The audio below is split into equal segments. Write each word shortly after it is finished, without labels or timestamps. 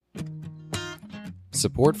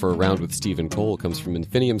Support for Around with Steve and Cole comes from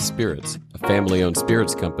Infinium Spirits, a family-owned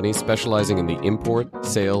spirits company specializing in the import,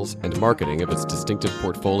 sales, and marketing of its distinctive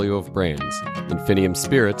portfolio of brands. Infinium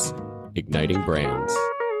Spirits, igniting brands.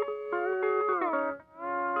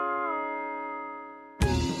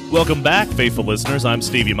 Welcome back, faithful listeners. I'm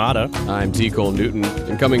Steve Yamada. I'm T. Cole Newton,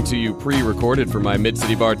 and coming to you pre-recorded for my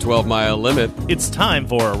Mid-City Bar 12-mile limit. It's time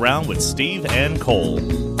for Around with Steve and Cole.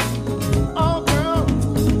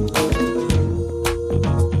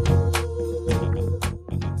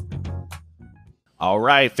 All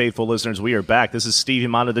right, faithful listeners, we are back. This is Steve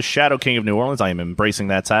Yamada, the Shadow King of New Orleans. I am embracing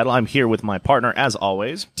that title. I'm here with my partner, as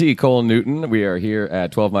always, T. Cole Newton. We are here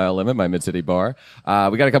at 12 Mile Limit, my Mid-City Bar.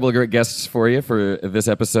 We got a couple of great guests for you for this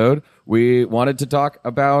episode. We wanted to talk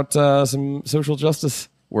about some social justice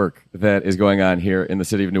work that is going on here in the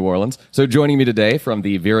city of New Orleans. So joining me today from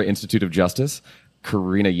the Vera Institute of Justice,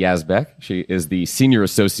 Corinna Yazbek. She is the Senior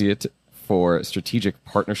Associate for Strategic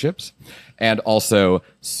Partnerships, and also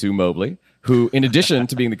Sue Mobley, who, in addition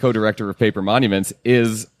to being the co-director of Paper Monuments,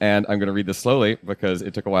 is, and I'm going to read this slowly because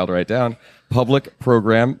it took a while to write down, Public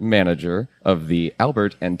Program Manager of the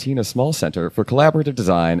Albert and Tina Small Center for Collaborative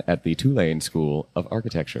Design at the Tulane School of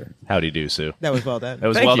Architecture. How do you do, Sue? That was well done. That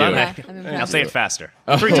was Thank well you. done. Yeah, Now say it faster.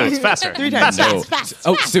 3 times faster. 3 times Fast.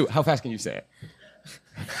 Oh, Sue, how fast can you say it?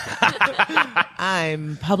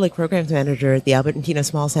 I'm Public Programs Manager at the Albert and Tina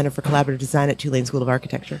Small Center for Collaborative Design at Tulane School of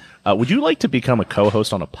Architecture. Would you like to become a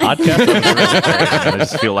co-host on a podcast? I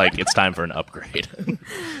just feel like it's time for an upgrade.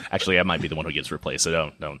 Actually, I might be the one who gets replaced,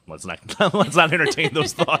 so don't. Let's not entertain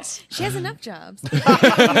those thoughts. She has enough jobs.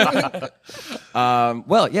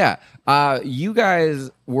 You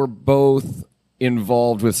guys were both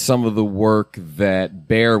involved with some of the work that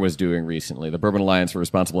BEAR was doing recently, the Bourbon Alliance for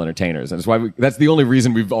Responsible Entertainers. And it's why that's the only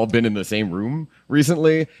reason we've all been in the same room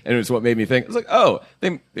recently. And it's what made me think, it's like, oh,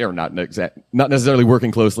 they're not necessarily working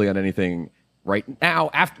closely on anything right now.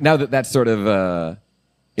 Now that that's sort of,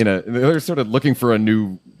 they're sort of looking for a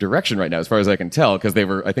new direction right now, as far as I can tell, because they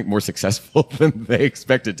were, I think, more successful than they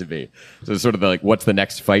expected to be. So it's sort of like, what's the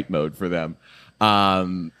next fight mode for them?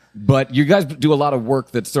 But you guys do a lot of work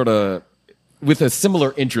that's sort of with a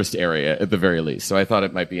similar interest area at the very least. So I thought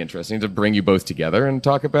it might be interesting to bring you both together and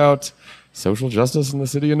talk about social justice in the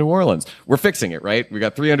city of New Orleans. We're fixing it, right? We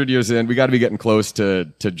got 300 years in. We got to be getting close to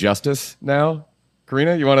justice now.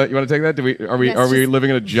 Corinna, you want to take that? Are we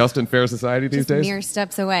living in a just and fair society these days? Mere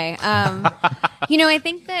steps away. I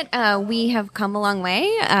think that we have come a long way.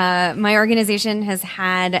 My organization has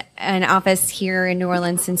had an office here in New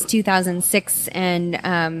Orleans since 2006,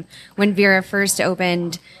 and when Vera first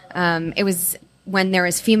opened, it was when there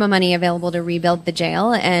was FEMA money available to rebuild the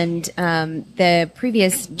jail, and the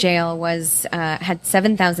previous jail had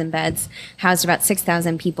 7,000 beds, housed about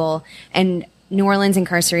 6,000 people, and New Orleans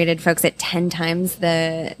incarcerated folks at 10 times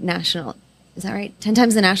the national. Is that right? 10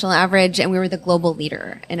 times the national average, and we were the global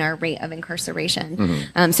leader in our rate of incarceration.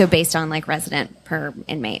 Mm-hmm. So based on like resident per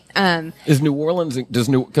inmate. Is New Orleans,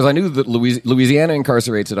 because I knew that Louisiana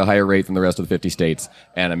incarcerates at a higher rate than the rest of the 50 states,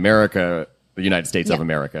 and America, the United States of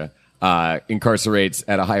America, incarcerates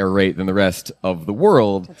at a higher rate than the rest of the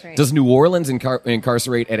world. That's right. Does New Orleans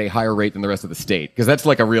incarcerate at a higher rate than the rest of the state? Because that's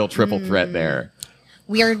like a real triple threat there.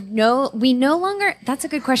 We no longer, that's a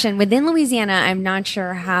good question. Within Louisiana, I'm not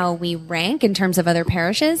sure how we rank in terms of other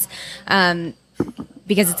parishes,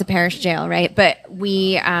 because it's a parish jail, right? But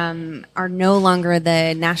we are no longer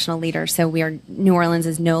the national leader, so New Orleans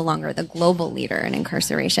is no longer the global leader in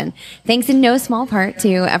incarceration, thanks in no small part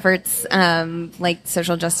to efforts like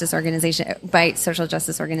social justice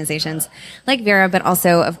organizations like Vera, but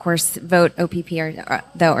also, of course, Vote OPP, or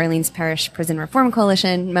the Orleans Parish Prison Reform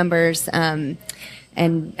Coalition members,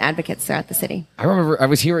 and advocates throughout the city. I remember I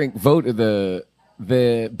was hearing the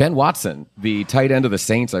Ben Watson, the tight end of the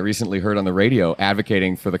Saints, I recently heard on the radio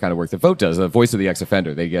advocating for the kind of work that Vote does, the voice of the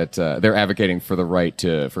ex-offender. They're advocating for the right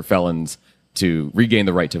for felons to regain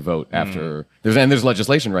the right to vote after there's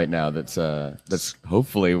legislation right now that's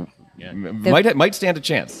hopefully might stand a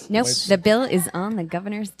chance. Nope, the bill is on the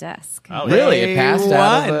governor's desk. Oh, really? It passed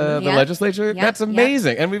out of the legislature? Yep. That's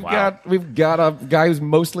amazing. Yep. And we've got a guy who's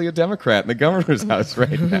mostly a Democrat in the governor's house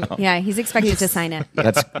right now. Yeah, he's expected to sign it.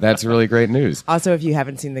 That's really great news. Also, if you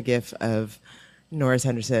haven't seen the gif of Norris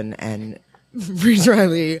Henderson and Reese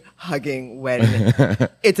Riley hugging when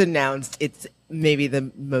it's announced, it's maybe the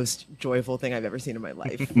most joyful thing I've ever seen in my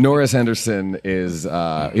life. Norris Henderson is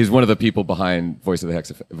he's one of the people behind Voice of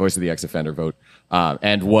the Ex-Offender Vote,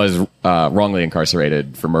 and was wrongly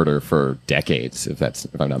incarcerated for murder for decades, if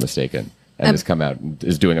I'm not mistaken. and has come out and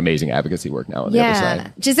is doing amazing advocacy work now on the other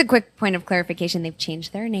side. Just a quick point of clarification: they've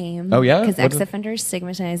changed their name. Oh, yeah? because What ex-offenders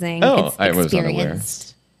stigmatizing. Oh, it's I was unaware.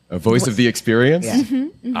 experienced. A voice of the experience? Yeah.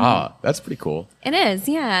 Ah, that's pretty cool. It is,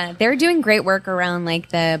 yeah. They're doing great work around like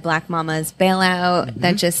the Black Mamas bailout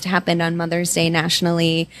that just happened on Mother's Day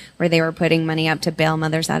nationally, where they were putting money up to bail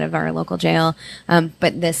mothers out of our local jail.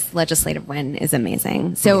 But this legislative win is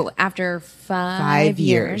amazing. So after 5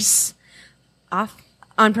 years off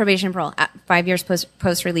on probation and parole, 5 years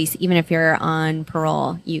post release, even if you're on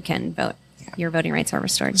parole, you can vote. Your voting rights are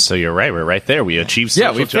restored. So you're right. We're right there. We achieved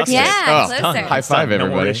social we fixed justice. it. Yeah, Oh, closer. high five, No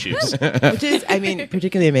more everybody. issues. Which is, I mean,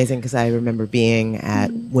 particularly amazing because I remember being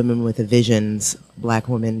at Women with a Vision's Black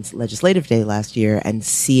Women's Legislative Day last year and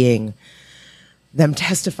seeing them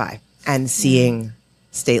testify and seeing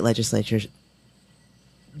state legislatures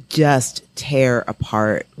just tear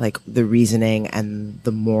apart like the reasoning and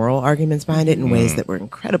the moral arguments behind it in ways that were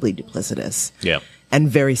incredibly duplicitous Yeah. and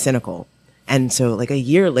very cynical. And so like a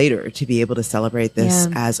year later to be able to celebrate this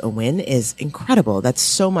Yeah. as a win is incredible. That's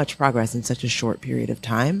so much progress in such a short period of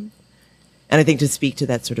time. And I think to speak to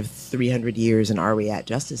that sort of 300 years and are we at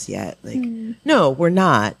justice yet? Like, no, we're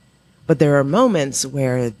not. But there are moments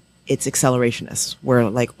where it's accelerationist, where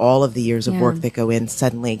like all of the years of work that go in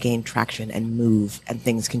suddenly gain traction and move and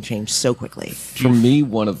things can change so quickly. For me,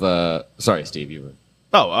 one of the... Sorry, Steve, you were...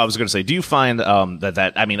 Oh, I was going to say, do you find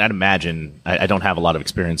that I mean, I'd imagine, I don't have a lot of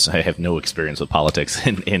experience. I have no experience with politics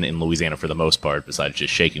in Louisiana for the most part, besides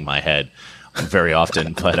just shaking my head very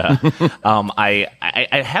often. But I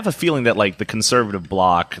have a feeling that like the conservative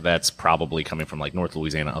bloc that's probably coming from like North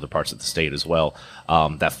Louisiana, other parts of the state as well,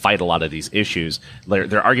 that fight a lot of these issues,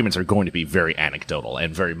 their arguments are going to be very anecdotal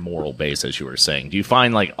and very moral based, as you were saying. Do you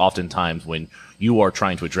find like oftentimes when you are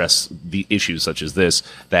trying to address the issues such as this,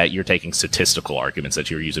 that you're taking statistical arguments, that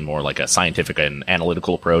you're using more like a scientific and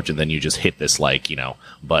analytical approach, and then you just hit this like,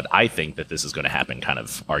 but I think that this is going to happen kind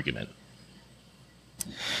of argument?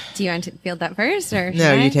 Do you want to field that first? Or No,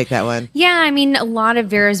 should I? you take that one. Yeah, I mean, a lot of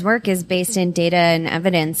Vera's work is based in data and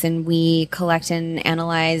evidence, and we collect and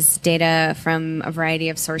analyze data from a variety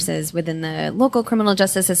of sources within the local criminal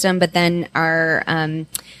justice system, but then our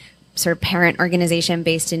sort of parent organization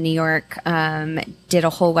based in New York did a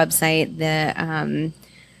whole website, the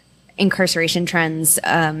incarceration trends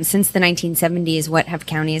since the 1970s. What have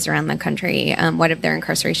counties around the country, what have their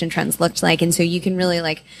incarceration trends looked like? And so you can really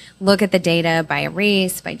like look at the data by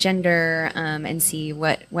race, by gender, and see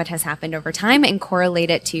what has happened over time and correlate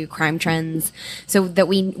it to crime trends. So that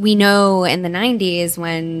we know in the 90s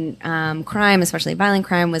when crime, especially violent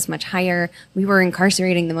crime, was much higher, we were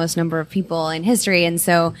incarcerating the most number of people in history. And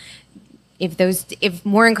so if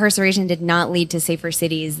more incarceration did not lead to safer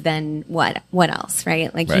cities, then what else,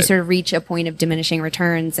 right? Like you sort of reach a point of diminishing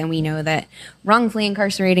returns, and we know that wrongfully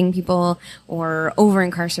incarcerating people or over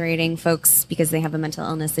incarcerating folks because they have a mental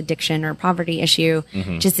illness, addiction, or poverty issue,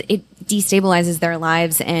 just it destabilizes their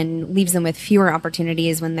lives and leaves them with fewer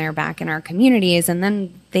opportunities when they're back in our communities, and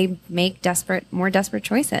then they make more desperate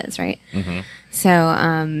choices, right?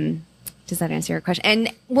 So, does that answer your question?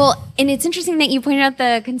 And it's interesting that you pointed out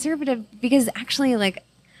the conservative, because actually, like,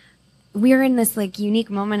 we're in this like unique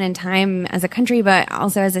moment in time as a country, but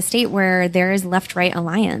also as a state where there is left-right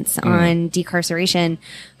alliance on decarceration,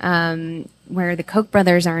 where the Koch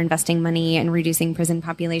brothers are investing money and reducing prison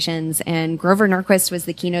populations. And Grover Norquist was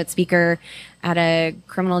the keynote speaker at a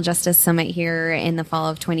criminal justice summit here in the fall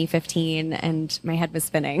of 2015, and my head was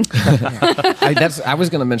spinning. I was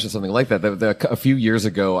going to mention something like that. A few years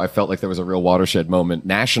ago, I felt like there was a real watershed moment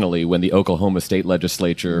nationally when the Oklahoma state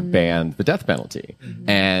legislature banned the death penalty.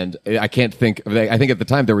 And I think at the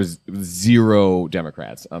time there was 0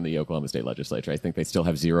 Democrats on the Oklahoma state legislature. I think they still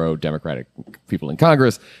have 0 Democratic people in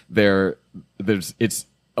Congress. It's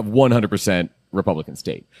a 100% Republican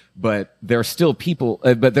state, but there are still people.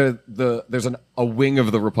 But there's a wing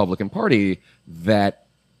of the Republican Party that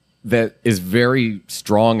is very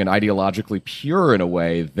strong and ideologically pure in a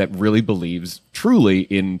way that really believes truly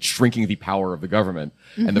in shrinking the power of the government.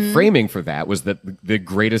 And the framing for that was that the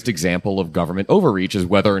greatest example of government overreach is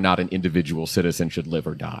whether or not an individual citizen should live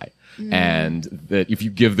or die. And that if you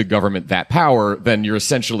give the government that power, then you're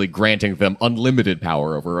essentially granting them unlimited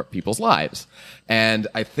power over people's lives. And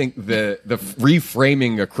I think the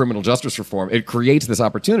reframing a criminal justice reform, it creates this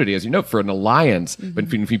opportunity, as you know, for an alliance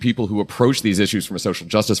between people who approach these issues from a social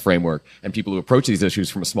justice framework and people who approach these issues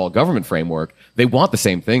from a small government framework. They want the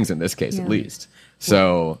same things in this case, at least.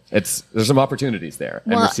 So there's some opportunities there,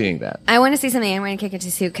 and we're seeing that. I want to say something. I want to kick it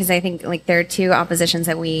to Sue because I think like there are two oppositions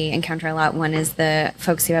that we encounter a lot. One is the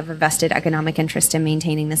folks who have a vested economic interest in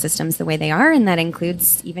maintaining the systems the way they are, and that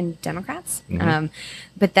includes even Democrats.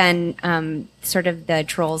 But then sort of the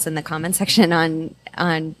trolls in the comment section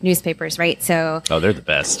on newspapers, right? So they're the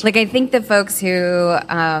best. Like I think the folks who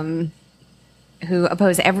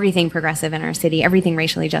oppose everything progressive in our city, everything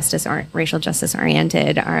racial justice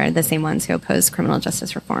oriented, are the same ones who oppose criminal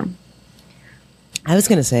justice reform. I was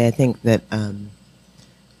going to say, I think that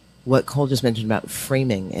what Cole just mentioned about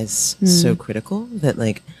framing is so critical that,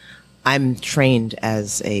 like, I'm trained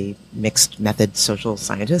as a mixed method social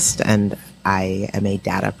scientist, and I am a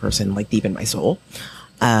data person, like, deep in my soul.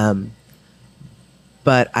 But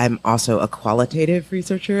I'm also a qualitative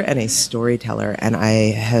researcher and a storyteller, and I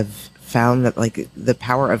have found that like the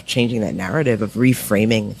power of changing that narrative, of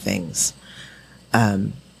reframing things,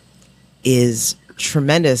 is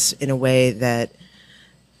tremendous in a way that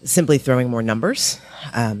simply throwing more numbers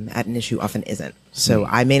at an issue often isn't. So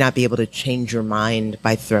I may not be able to change your mind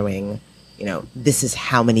by throwing, this is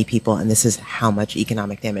how many people and this is how much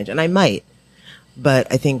economic damage, and I might.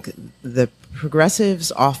 But I think the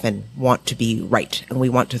progressives often want to be right, and we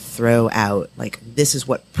want to throw out like, this is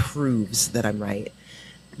what proves that I'm right.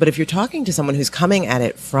 But if you're talking to someone who's coming at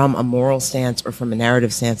it from a moral stance or from a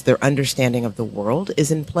narrative stance, their understanding of the world is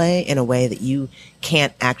in play in a way that you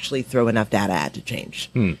can't actually throw enough data at to change.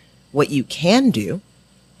 What you can do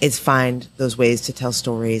is find those ways to tell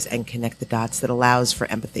stories and connect the dots that allows for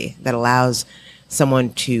empathy, that allows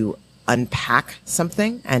someone to unpack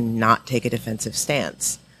something and not take a defensive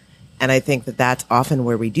stance. And I think that that's often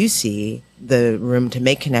where we do see the room to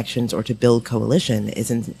make connections or to build coalition is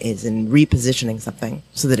in repositioning something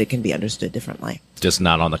so that it can be understood differently. Just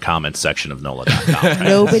not on the comments section of NOLA.com. Right?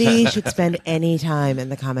 Nobody should spend any time in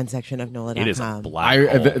the comment section of NOLA.com. It is a black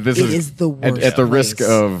hole. It is the worst. At the place. risk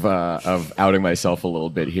of outing myself a little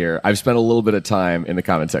bit here, I've spent a little bit of time in the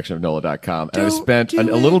comment section of NOLA.com, and I've spent a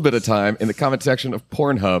little bit of time in the comment section of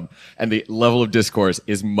Pornhub, and the level of discourse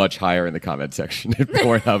is much higher in the comment section at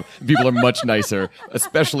Pornhub. People are much nicer,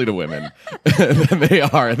 especially to women, than they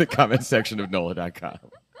are in the comment section of NOLA.com.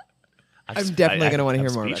 I'm definitely going to want to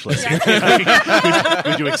hear more about this.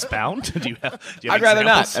 Would you expound? Do you have I'd rather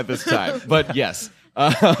examples? not at this time, but yes.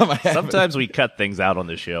 Sometimes we cut things out on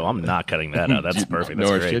the show. I'm not cutting that out. That's perfect. That's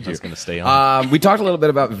Nor great. should you. That's going to stay on. We talked a little bit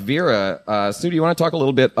about Vera. Sue, do you want to talk a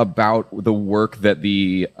little bit about the work that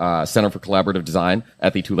the Center for Collaborative Design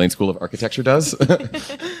at the Tulane School of Architecture does?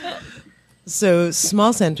 So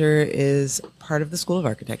Small Center is part of the School of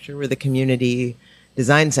Architecture. We're the community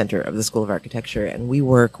design center of the School of Architecture, and we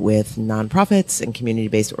work with nonprofits and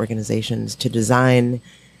community-based organizations to design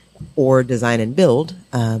and build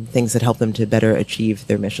things that help them to better achieve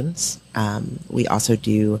their missions. We also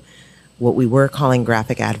do what we were calling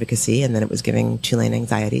graphic advocacy, and then it was giving Tulane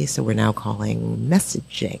anxiety, so we're now calling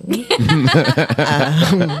messaging.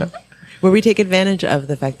 Where we take advantage of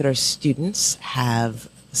the fact that our students have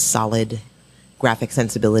solid graphic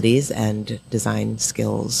sensibilities and design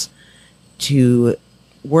skills to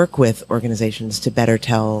work with organizations to better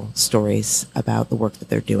tell stories about the work that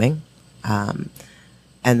they're doing. And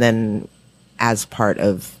then as part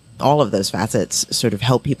of all of those facets, sort of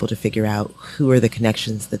help people to figure out who are the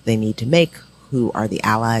connections that they need to make, who are the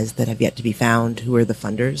allies that have yet to be found, who are the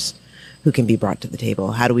funders who can be brought to the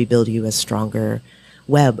table. How do we build you a stronger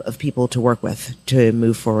web of people to work with to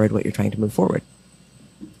move forward what you're trying to move forward?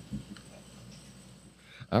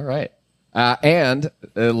 All right. And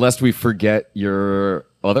lest we forget your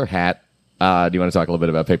other hat, do you want to talk a little bit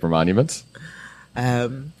about paper monuments?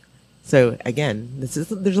 So again,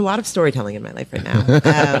 there's a lot of storytelling in my life right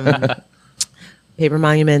now. Paper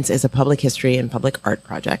Monuments is a public history and public art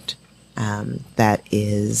project that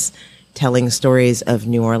is telling stories of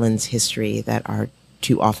New Orleans history that are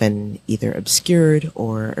too often either obscured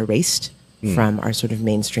or erased from our sort of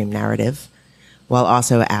mainstream narrative, while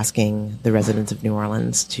also asking the residents of New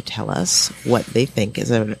Orleans to tell us what they think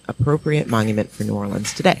is an appropriate monument for New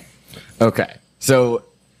Orleans today. Okay. So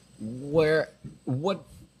what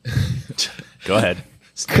Go ahead.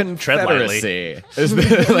 Confederacy.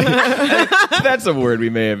 That's a word we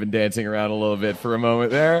may have been dancing around a little bit for a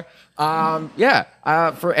moment there.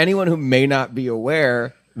 For anyone who may not be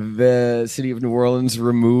aware, the city of New Orleans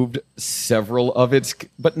removed several of its,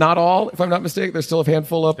 but not all, if I'm not mistaken. There's still a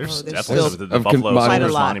handful of. There's there's definitely still the Buffalo quite a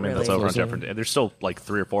Soldiers lot, Monument that's really. over on Jefferson. And there's still like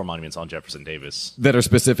 3 or 4 monuments on Jefferson Davis. That are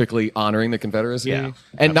specifically honoring the Confederacy. Yeah, and not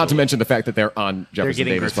to absolutely. mention the fact that they're on They're Jefferson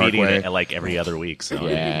getting Davis graffiti Parkway. like every other week. So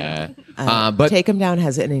Yeah. But Take 'em Down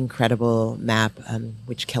has an incredible map,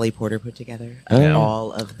 which Kelly Porter put together, of Yeah.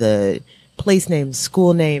 all of the place names,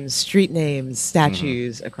 school names, street names,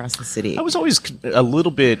 statues across the city. I was always a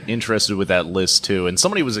little bit interested with that list too, and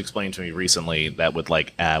somebody was explaining to me recently that with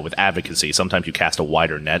with advocacy, sometimes you cast a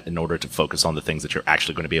wider net in order to focus on the things that you're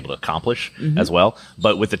actually going to be able to accomplish as well.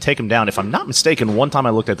 But with the take them down, if I'm not mistaken, one time I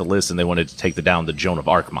looked at the list and they wanted to take down the Joan of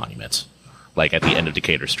Arc monument, like at the end of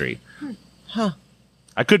Decatur Street. Huh.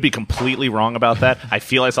 I could be completely wrong about that. I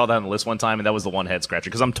feel I saw that on the list one time, and that was the one head scratcher,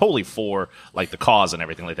 because I'm totally for like the cause and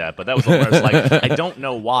everything like that. But that was the one where I was like, I don't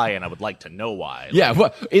know why, and I would like to know why. Yeah,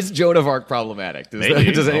 well, is Joan of Arc problematic?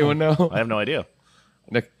 Does anyone know? I have no idea.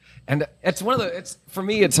 And it's one of the. It's for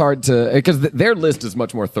me. It's hard to because their list is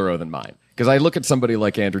much more thorough than mine. Because I look at somebody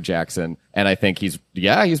like Andrew Jackson, and I think he's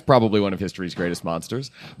probably one of history's greatest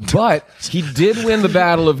monsters. But he did win the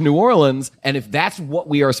Battle of New Orleans, and if that's what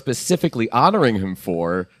we are specifically honoring him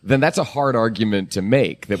for, then that's a hard argument to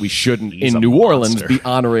make that we shouldn't He's in a New Orleans monster. be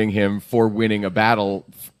honoring him for winning a battle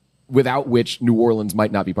without which New Orleans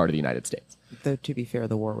might not be part of the United States. Though, to be fair,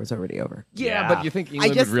 the war was already over. Yeah, Yeah. but you think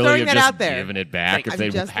England just would really throwing have that just out there. given it back if I'm they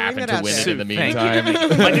just happened throwing to that win out it in there. the Thank you.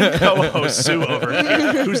 meantime? My new co-host Sue over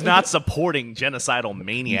here, who's not supporting genocidal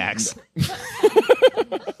maniacs.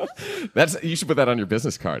 You should put that on your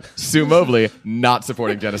business card. Sue Mobley, not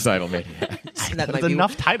supporting genocidal maniacs. That might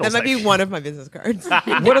enough titles, That might be actually. one of my business cards.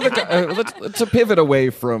 What are the? Let's pivot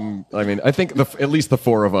away from. I mean, I think at least the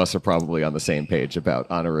four of us are probably on the same page about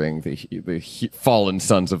honoring the fallen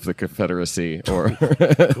sons of the Confederacy. Or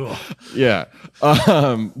yeah,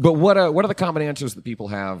 but what are the common answers that people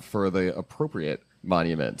have for the appropriate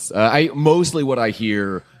monuments? Mostly what I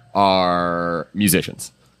hear are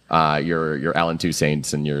musicians. Your Alan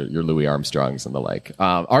Toussaint's and your Louis Armstrongs and the like.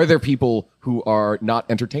 Are there people who are not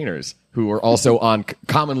entertainers who are also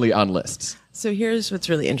commonly on lists? So here's what's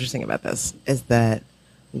really interesting about this is that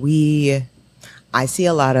I see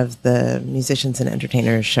a lot of the musicians and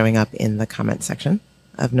entertainers showing up in the comment section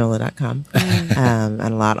of NOLA.com and a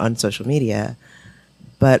lot on social media.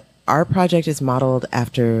 But our project is modeled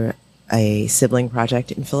after a sibling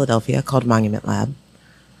project in Philadelphia called Monument Lab,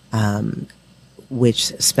 which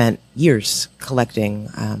spent years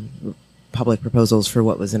collecting public proposals for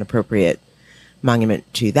what was an appropriate monument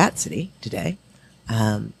to that city today.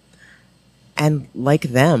 And like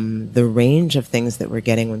them, the range of things that we're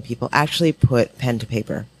getting when people actually put pen to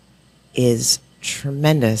paper is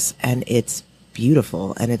tremendous, and it's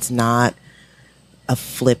beautiful, and it's not a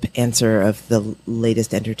flip answer of the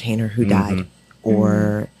latest entertainer who died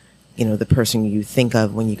or, the person you think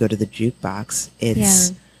of when you go to the jukebox.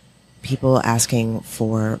 It's people asking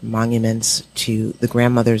for monuments to the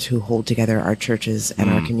grandmothers who hold together our churches and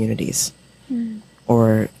our communities,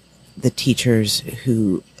 or the teachers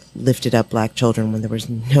who lifted up black children when there was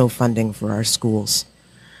no funding for our schools.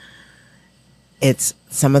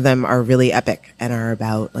 Some of them are really epic and are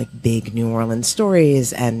about like big New Orleans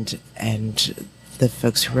stories and the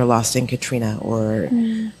folks who were lost in Katrina or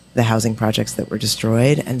the housing projects that were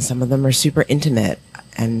destroyed. And some of them are super intimate,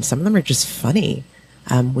 and some of them are just funny.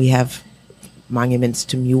 We have monuments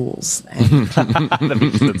to mules and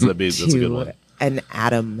That's a good one. an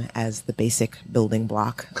atom as the basic building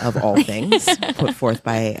block of all things, put forth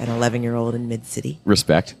by an 11-year-old in Mid-City.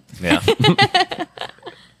 Respect. Yeah.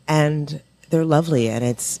 And they're lovely. And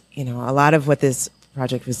it's, a lot of what this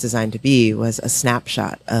project was designed to be was a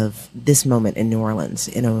snapshot of this moment in New Orleans,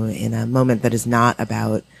 in a moment that is not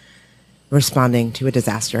about responding to a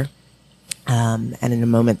disaster, and in a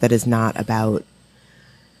moment that is not about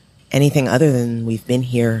anything other than we've been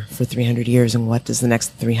here for 300 years, and what does the next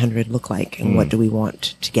 300 look like, and what do we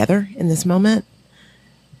want together in this moment?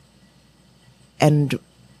 And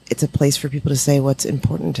it's a place for people to say what's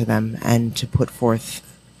important to them and to put forth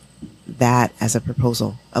that as a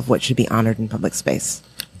proposal of what should be honored in public space.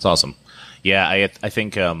 It's awesome. Yeah, I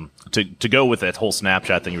think to go with that whole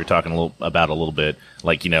snapshot thing you were talking about a little bit,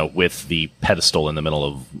 like, with the pedestal in the middle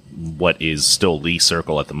of what is still Lee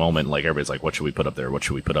Circle at the moment, like everybody's like, what should we put up there? What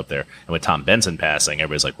should we put up there? And with Tom Benson passing,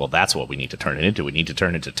 everybody's like, well, that's what we need to turn it into. We need to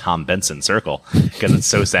turn it into Tom Benson Circle, because it's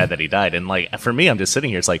so sad that he died. And like, for me, I'm just sitting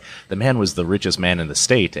here. It's like the man was the richest man in the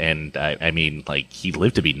state. And I mean, like, he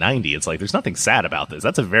lived to be 90. It's like, there's nothing sad about this.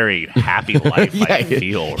 That's a very happy life. I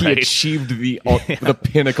feel, He right? achieved the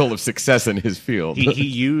pinnacle of success in his field. He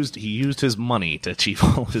used his money to achieve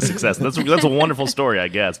all of his success. That's a wonderful story, I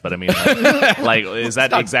guess. But I mean, like is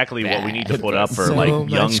that exactly what we need to put up for So like much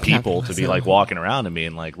young people to be capitalism. like walking around and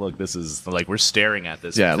being like, look, this is like we're staring at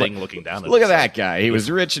this thing, looking down. Look us. at that guy. He was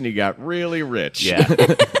rich and he got really rich. Yeah,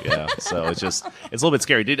 yeah. So it's a little bit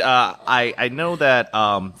scary. I know that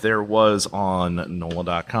there was on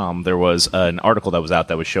NOLA.com there was an article that was out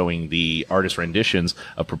that was showing the artist renditions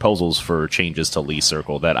of proposals for changes to Lee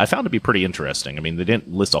Circle that I found to be pretty very interesting. I mean, they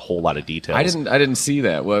didn't list a whole lot of details. I didn't see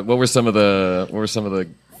that. What were some of the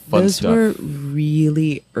fun Those stuff? were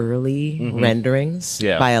really early renderings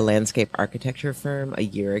by a landscape architecture firm a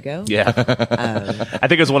year ago. Yeah. I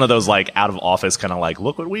think it was one of those like out of office kind of like,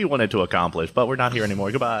 look what we wanted to accomplish, but we're not here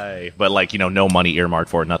anymore. Goodbye. But like, no money earmarked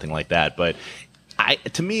for it, nothing like that. But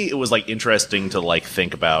to me, it was like interesting to like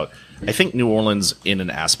think about. I think New Orleans in an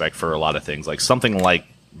aspect for a lot of things, like something like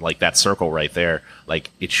that circle right there, like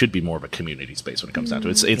it should be more of a community space when it comes down to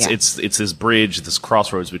it. It's this bridge, this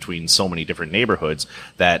crossroads between so many different neighborhoods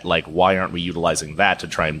that like, why aren't we utilizing that to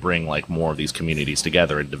try and bring like more of these communities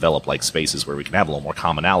together and develop like spaces where we can have a little more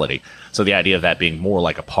commonality? So the idea of that being more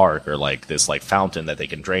like a park or like this like fountain that they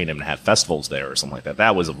can drain and have festivals there or something like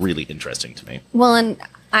that was really interesting to me. Well, and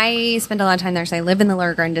I spend a lot of time there. So I live in the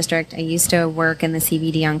Lower Garden District. I used to work in the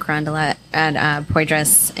CBD on Carondelet at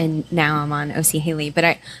Poydras, and now I'm on OC Haley. But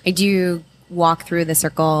I do walk through the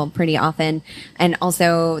circle pretty often. And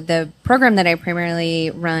also the program that I primarily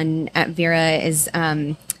run at Vera is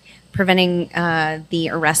preventing the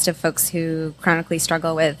arrest of folks who chronically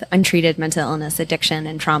struggle with untreated mental illness, addiction,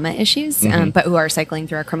 and trauma issues, but who are cycling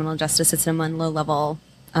through our criminal justice system on low-level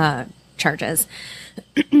charges.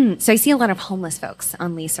 So I see a lot of homeless folks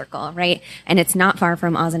on Lee Circle, right? And it's not far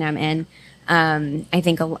from Ozanam Inn. I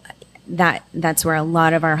think that's where a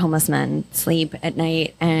lot of our homeless men sleep at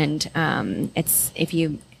night. And it's if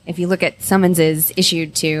you look at summonses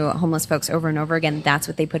issued to homeless folks over and over again, that's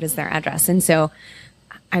what they put as their address. And so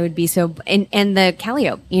I would be and the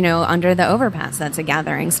Calliope, under the overpass, that's a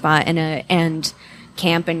gathering spot, and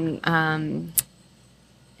camp and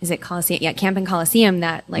is it Coliseum? Yeah, Camp and Coliseum,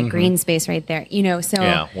 that like green space right there. So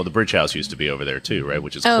yeah. Well, the Bridge House used to be over there too, right?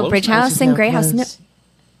 Which is closed. Bridge House and Gray House. No,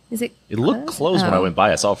 is it? It looked closed when I went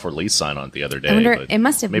by. I saw a for lease sign on it the other day. I wonder, it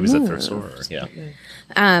must have maybe moved. It's a third store.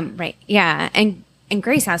 Yeah. Right. Yeah. And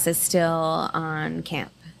Grace House is still on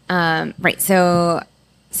Camp. Right. So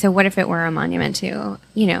what if it were a monument to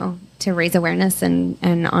raise awareness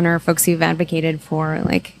and honor folks who've advocated for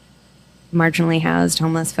like marginally housed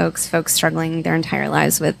homeless folks struggling their entire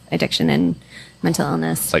lives with addiction and mental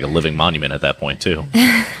illness. It's like a living monument at that point too.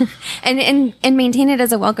 and maintain it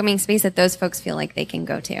as a welcoming space that those folks feel like they can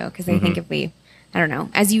go to. Because I think if I don't know,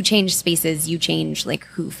 as you change spaces, you change like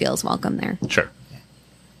who feels welcome there. Sure.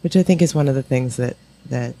 Which I think is one of the things that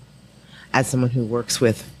as someone who works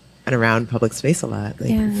with and around public space a lot,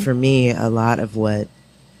 for me, a lot of what,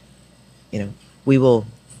 we will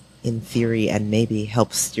in theory and maybe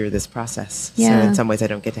help steer this process. Yeah. So in some ways I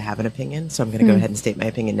don't get to have an opinion. So I'm going to go ahead and state my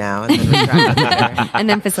opinion now and then retract it later. And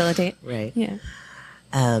then facilitate. Right. Yeah.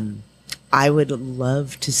 I would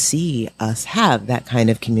love to see us have that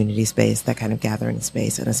kind of community space, that kind of gathering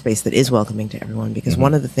space, and a space that is welcoming to everyone. Because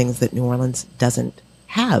one of the things that New Orleans doesn't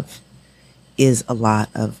have is a lot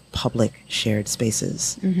of public shared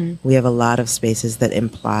spaces. We have a lot of spaces that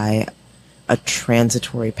imply a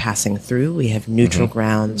transitory passing through. We have neutral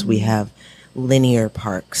grounds. We have linear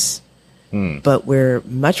parks. But we're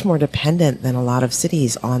much more dependent than a lot of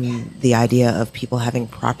cities on the idea of people having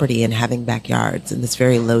property and having backyards. And this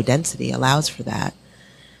very low density allows for that.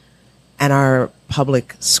 And our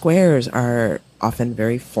public squares are often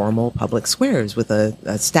very formal public squares with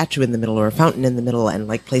a statue in the middle or a fountain in the middle, and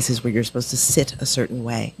like places where you're supposed to sit a certain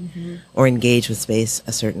way or engage with space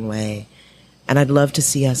a certain way. And I'd love to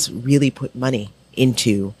see us really put money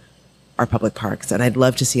into our public parks. And I'd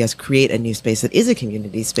love to see us create a new space that is a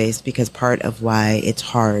community space, because part of why it's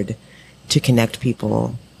hard to connect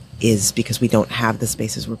people is because we don't have the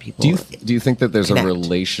spaces where people Do you think that there's connect. a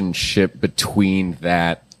relationship between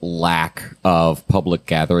that lack of public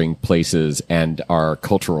gathering places and our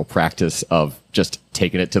cultural practice of just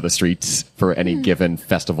taking it to the streets for any given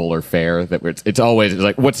festival or fair? That it's always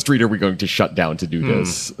like, what street are we going to shut down to do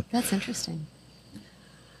this? That's interesting.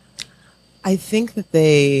 I think that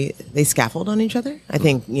they scaffold on each other. I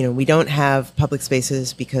think, we don't have public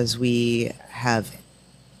spaces because we have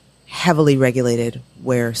heavily regulated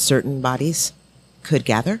where certain bodies could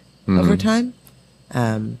gather over time.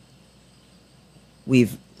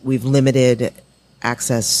 We've limited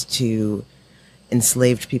access to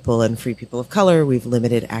enslaved people and free people of color. We've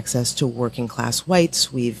limited access to working class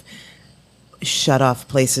whites. We've shut off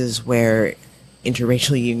places where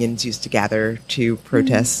interracial unions used to gather to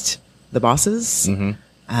protest the bosses.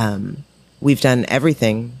 We've done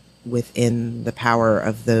everything within the power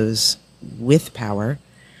of those with power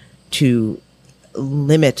to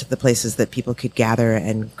limit the places that people could gather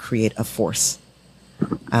and create a force.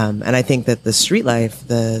 And I think that the street life,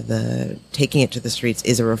 the taking it to the streets,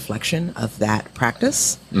 is a reflection of that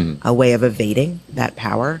practice, a way of evading that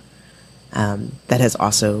power that has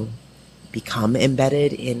also become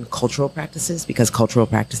embedded in cultural practices, because cultural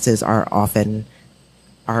practices are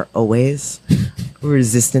always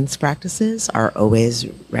resistance practices, are always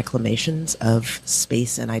reclamations of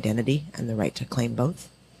space and identity and the right to claim both.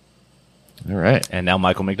 All right. And now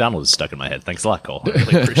Michael McDonald is stuck in my head. Thanks a lot, Cole. I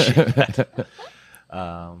really appreciate that.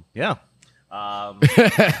 Yeah.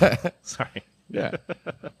 Sorry. Yeah.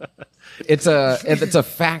 It's a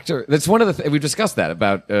factor. That's one of the we've discussed that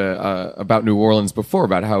about New Orleans before,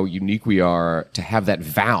 about how unique we are to have that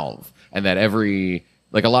valve, and that a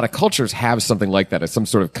lot of cultures have something like that. It's some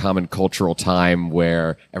sort of common cultural time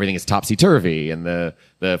where everything is topsy-turvy and the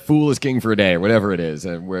fool is king for a day or whatever it is.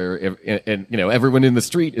 And where, everyone in the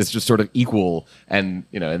street is just sort of equal. And,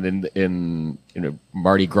 and then in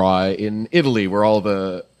Mardi Gras in Italy, where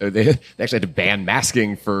they actually had to ban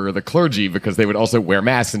masking for the clergy because they would also wear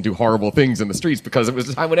masks and do horrible things in the streets, because it was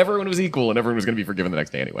a time when everyone was equal and everyone was going to be forgiven the next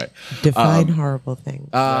day anyway. Define horrible things.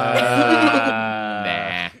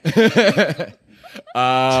 Nah.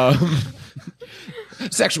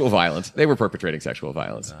 Sexual violence. They were perpetrating sexual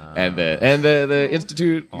violence, and the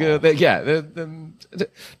institute.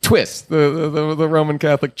 Twist. The Roman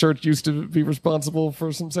Catholic Church used to be responsible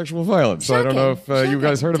for some sexual violence. So I don't know if you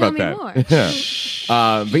guys heard about that.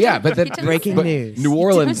 But breaking news. New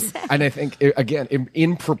Orleans, and I think again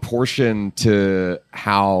in proportion to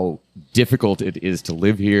how difficult it is to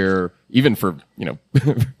live here, even for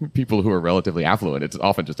people who are relatively affluent, it's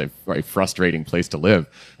often just a very frustrating place to live,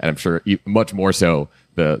 and I'm sure much more so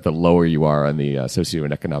the lower you are on the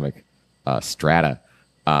socioeconomic strata.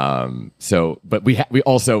 But we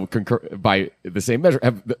also concur by the same measure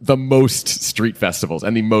have the most street festivals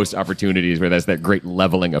and the most opportunities where there's that great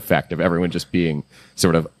leveling effect of everyone just being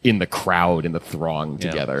sort of in the crowd, in the throng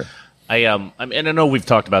together. And I know we've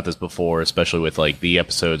talked about this before, especially with the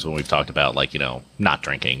episodes when we've talked about not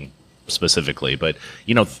drinking specifically, but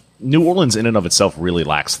New Orleans in and of itself really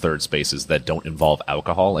lacks third spaces that don't involve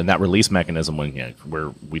alcohol, and that release mechanism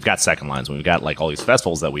where we've got second lines, when we've got all these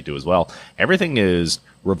festivals that we do as well, everything is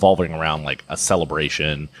revolving around a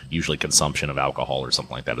celebration, usually consumption of alcohol or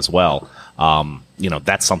something like that as well.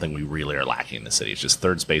 That's something we really are lacking in the city. It's just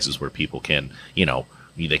third spaces where people can,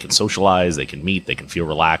 they can socialize, they can meet, they can feel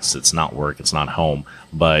relaxed. It's not work, it's not home,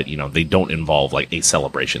 but they don't involve a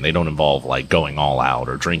celebration. They don't involve going all out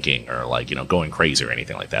or drinking or going crazy or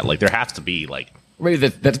anything like that. There has to be maybe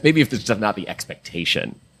that's maybe if it's just not the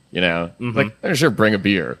expectation, sure, bring a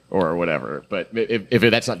beer or whatever. But if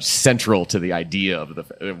that's not central to the idea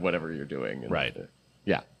of whatever you're doing, right?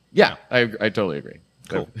 I totally agree.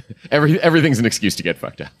 Cool. Everything's an excuse to get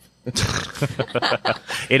fucked up.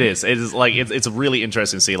 It is it's really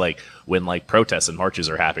interesting to see when protests and marches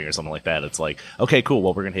are happening or something like that. It's okay, cool,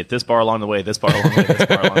 well, we're gonna hit this bar along the way, this bar along the way, this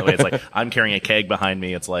bar along the way. It's I'm carrying a keg behind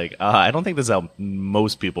me. It's I don't think this is how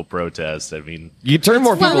most people protest. I mean, you turn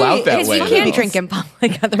more people out that way. You can't drink in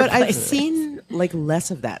public other but places. I've seen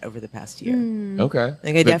less of that over the past year. Okay,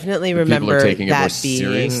 I definitely remember people are taking that it more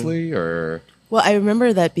seriously, or I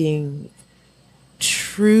remember that being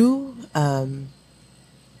true.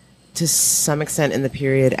 To some extent in the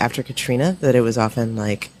period after Katrina, that it was often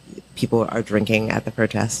people are drinking at the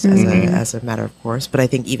protests as a matter of course. But I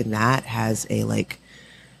think even that has a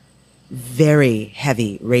very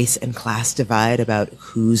heavy race and class divide about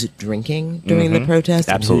who's drinking during the protest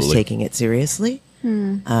and who's taking it seriously.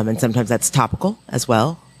 And sometimes that's topical as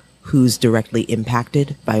well. Who's directly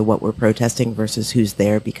impacted by what we're protesting versus who's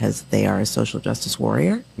there because they are a social justice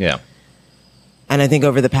warrior. Yeah. And I think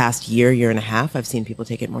over the past year and a half, I've seen people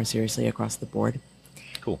take it more seriously across the board.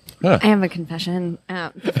 Cool. I have a confession.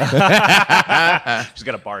 She's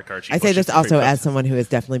got a bar card. I say this also as someone who has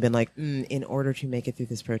definitely been in order to make it through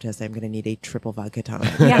this protest, I'm going to need a triple vodka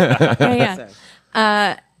tonic.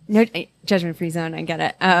 Yeah. No judgment-free zone. I get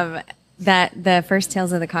it. That the first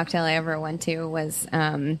Tales of the Cocktail I ever went to was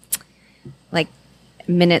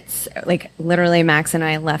minutes, literally Max and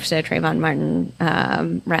I left a Trayvon Martin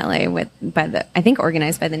rally I think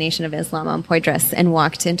organized by the Nation of Islam on Poydras, and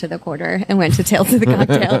walked into the quarter and went to Tales of the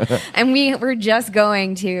Cocktail. And we were just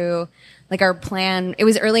going to our plan. It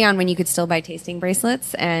was early on when you could still buy tasting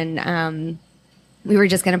bracelets, and we were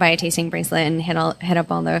just going to buy a tasting bracelet and hit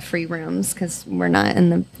up all the free rooms because we're not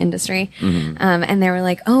in the industry. And they were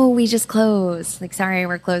like, "Oh, we just closed. Sorry,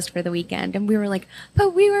 we're closed for the weekend." And we were like,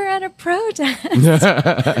 "But we were at a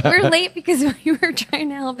protest. We're late because we were trying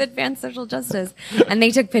to help advance social justice." And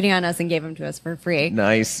they took pity on us and gave them to us for free.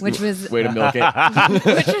 Nice. Which was way to milk it.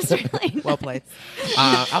 Which was really nice. Well played.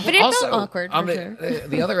 But it felt awkward for sure.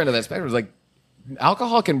 The other end of that spectrum is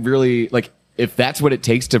alcohol can really if that's what it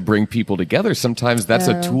takes to bring people together, sometimes that's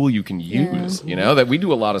a tool you can use, you know, that we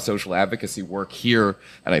do a lot of social advocacy work here.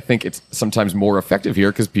 And I think it's sometimes more effective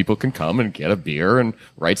here because people can come and get a beer and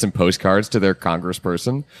write some postcards to their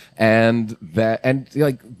congressperson. And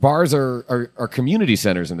like bars are community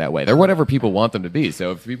centers in that way. They're whatever people want them to be.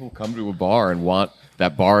 So if people come to a bar and want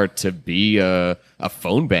that bar to be a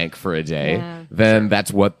phone bank for a day, then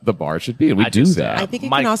that's what the bar should be. And we do that. I think it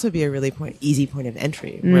can also be a really easy point of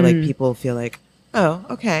entry where like people feel like, oh,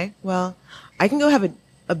 okay, well, I can go have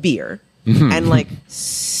a beer and like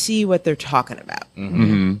see what they're talking about.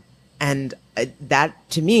 And that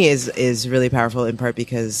to me is really powerful in part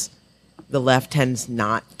because the left tends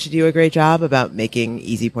not to do a great job about making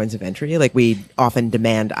easy points of entry. Like we often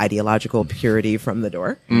demand ideological purity from the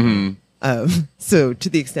door. So to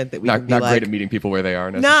the extent that we can be not like, great at meeting people where they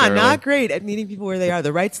are necessarily. not great at meeting people where they are.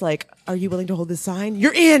 The right's like, are you willing to hold this sign?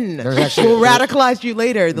 You're in. We'll radicalize you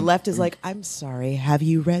later. The left is like, I'm sorry. Have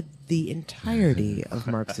you read the entirety of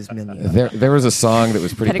Marx's milieu? There was a song that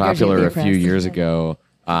was pretty popular a few years ago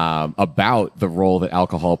about the role that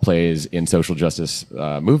alcohol plays in social justice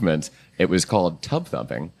movements. It was called Tub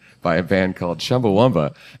Thumping by a band called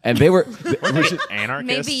Chumbawamba, and they were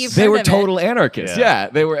anarchists. Maybe you've they heard were of total it. anarchists. Yeah,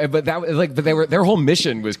 they were. But that was like, but they were. Their whole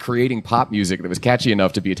mission was creating pop music that was catchy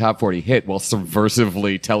enough to be a top 40 hit, while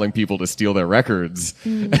subversively telling people to steal their records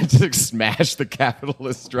and to smash the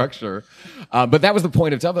capitalist structure. But that was the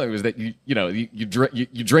point of Tub Thumping, was that you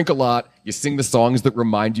drink a lot, you sing the songs that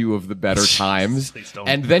remind you of the better times,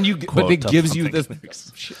 and then but it gives you this.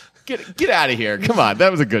 Get out of here. Come on.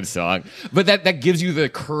 That was a good song. But that gives you the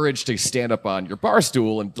courage to stand up on your bar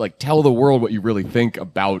stool and like tell the world what you really think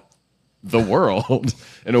about the world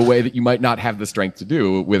in a way that you might not have the strength to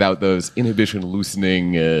do without those inhibition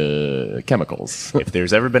loosening chemicals. If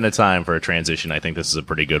there's ever been a time for a transition, I think this is a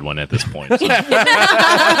pretty good one at this point.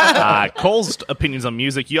 Cole's opinions on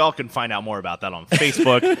music, y'all can find out more about that on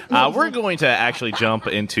Facebook. We're going to actually jump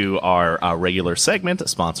into our regular segment,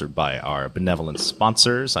 sponsored by our benevolent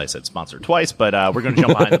sponsors. I said sponsor twice, but we're going to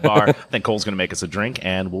jump behind the bar. I think Cole's going to make us a drink,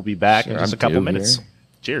 and we'll be back in just a couple minutes. Here.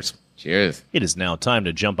 Cheers. Cheers. It is now time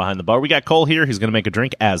to jump behind the bar. We got Cole here. He's going to make a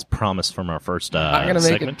drink as promised from our first I'm going to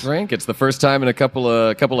make a drink. It's the first time in a couple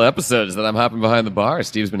of episodes that I'm hopping behind the bar.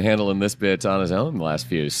 Steve's been handling this bit on his own the last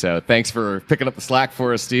few. So thanks for picking up the slack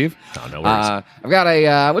for us, Steve. Oh, no worries. I've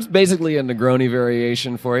got what's basically a Negroni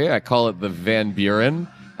variation for you. I call it the Van Buren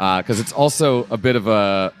because it's also a bit of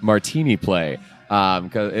a martini play.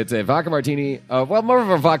 Because it's a vodka martini, more of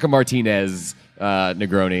a vodka Martinez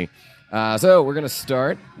Negroni. So we're going to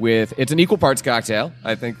start with, it's an equal parts cocktail.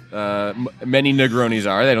 I think many Negronis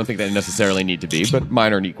are. They don't think they necessarily need to be, but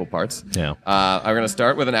mine are in equal parts. Yeah. I'm going to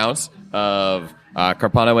start with an ounce of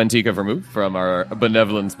Carpano Antica vermouth from our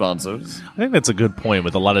benevolent sponsors. I think that's a good point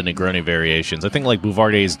with a lot of Negroni variations. I think like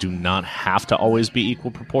Bouvardiers do not have to always be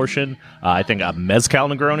equal proportion. I think Mezcal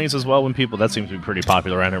Negronis as well, that seems to be pretty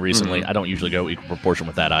popular around here recently. I don't usually go equal proportion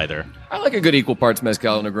with that either. I like a good equal parts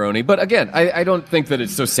Mezcal Negroni, but again, I don't think that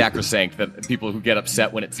it's so sacrosanct that people who get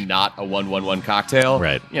upset when it's not a 1-1-1 cocktail.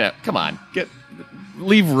 Right. Come on,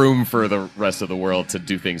 leave room for the rest of the world to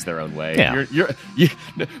do things their own way. Yeah.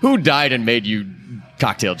 Who died and made you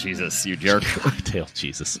cocktail Jesus, you jerk? Cocktail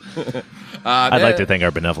Jesus. I'd like to thank our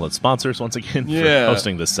benevolent sponsors once again for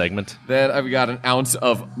hosting this segment. Then I've got an ounce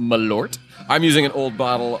of Malort. I'm using an old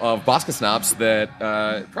bottle of Bosca Schnapps that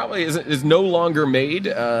probably is no longer made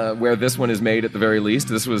where this one is made at the very least.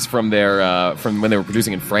 This was from when they were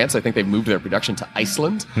producing in France. I think they've moved their production to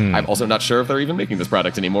Iceland. I'm also not sure if they're even making this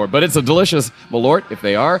product anymore, but it's a delicious Malort if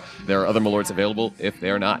they are. There are other Malorts available if they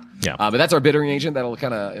are not. Yeah. But that's our bittering agent. That'll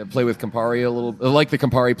kind of play with Campari a little, like the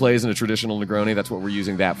Campari plays in a traditional Negroni. That's what we're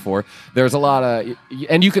using that for. There's a lot of,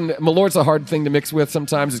 and Malort's a hard thing to mix with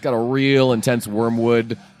sometimes. It's got a real intense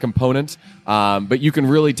wormwood component. But you can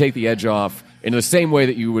really take the edge off in the same way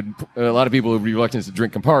that you would, a lot of people would be reluctant to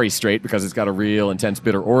drink Campari straight because it's got a real intense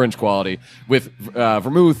bitter orange quality, with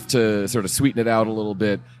vermouth to sort of sweeten it out a little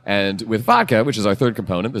bit, and with vodka, which is our third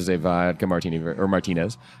component. This is a vodka martini or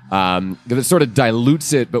Martinez, that sort of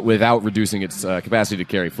dilutes it but without reducing its capacity to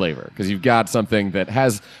carry flavor, because you've got something that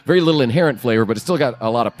has very little inherent flavor but it's still got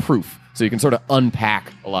a lot of proof. So you can sort of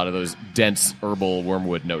unpack a lot of those dense herbal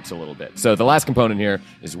wormwood notes a little bit. So the last component here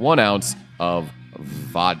is 1 ounce of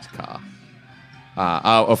vodka.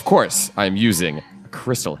 Of course, I'm using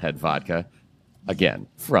Crystal Head vodka, again,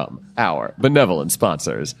 from our benevolent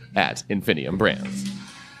sponsors at Infinium Brands.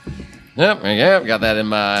 Yep, there you go. Got that in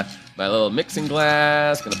my little mixing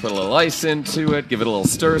glass. Going to put a little ice into it, give it a little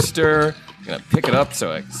stir. Going to pick it up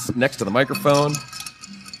so it's next to the microphone.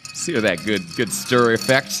 See that good stir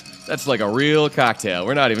effect. That's like a real cocktail.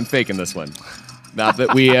 We're not even faking this one. Not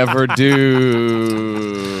that we ever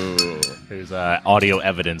do. There's audio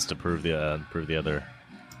evidence to prove the other.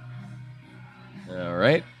 All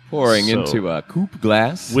right. Pouring into a coupe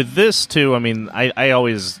glass. With this, too, I mean, I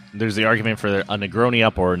always... There's the argument for a Negroni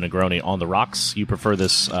up or a Negroni on the rocks. You prefer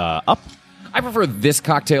this up? I prefer this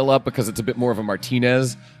cocktail up because it's a bit more of a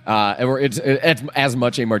Martinez. Or it's as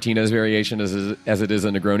much a Martinez variation as it is a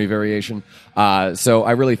Negroni variation. So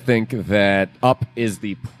I really think that up is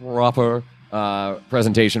the proper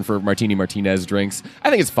presentation for Martini Martinez drinks. I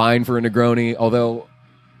think it's fine for a Negroni, although...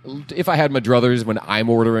 If I had my druthers when I'm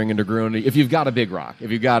ordering a Negroni, if you've got a Big Rock,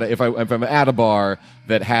 if I'm at a bar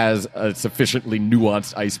that has a sufficiently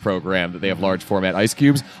nuanced ice program that they have large format ice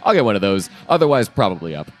cubes, I'll get one of those. Otherwise,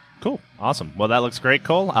 probably up. Cool. Awesome. Well, that looks great,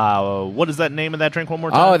 Cole. What is that name of that drink one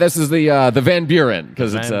more time? Oh, this is the Van Buren,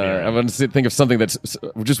 because it's I want to think of something that's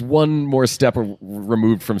just one more step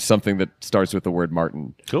removed from something that starts with the word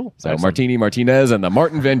Martin. Cool. So Excellent. Martini Martinez and the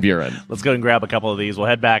Martin Van Buren. Let's go and grab a couple of these. We'll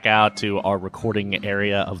head back out to our recording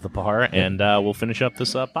area of the bar, and we'll finish up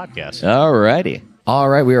this podcast. All righty. All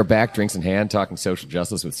right, we are back, drinks in hand, talking social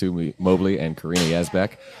justice with Sue Mobley and Corinna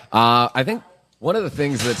Yazbek. I think one of the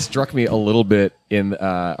things that struck me a little bit in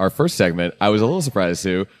our first segment, I was a little surprised,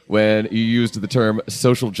 Sue, when you used the term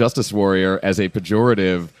social justice warrior as a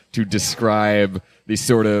pejorative to describe the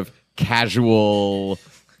sort of casual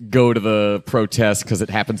go to the protest because it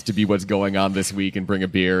happens to be what's going on this week and bring a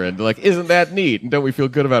beer and like, isn't that neat? And don't we feel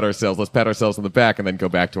good about ourselves? Let's pat ourselves on the back and then go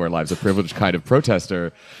back to our lives. A privileged kind of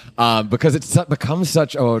protester. Because it's become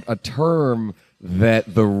such a term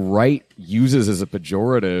that the right uses as a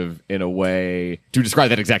pejorative in a way to describe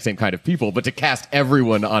that exact same kind of people, but to cast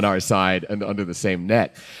everyone on our side and under the same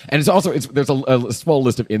net. And it's also, there's a small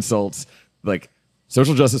list of insults like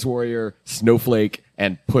social justice warrior, snowflake,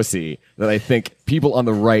 and pussy that I think people on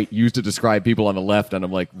the right use to describe people on the left, and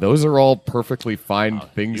I'm like, those are all perfecly fine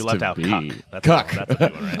things you left to out be. cuck. That's a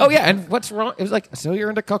new one, right? Oh yeah, and what's wrong? It was like, so you're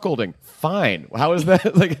into cuckolding? Fine. How is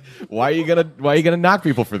that? Like, why are you gonna knock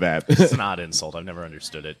people for that? It's an odd insult. I've never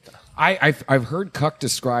understood it. I've heard cuck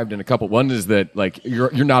described in a couple. One is that like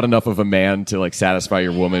you're not enough of a man to like satisfy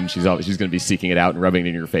your woman. She's going to be seeking it out and rubbing it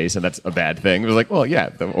in your face, and that's a bad thing. It was like, well, yeah,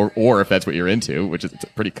 or if that's what you're into, which is a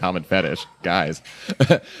pretty common fetish, guys.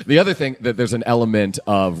 The other thing that there's an element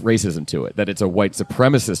of racism to it, that it's a white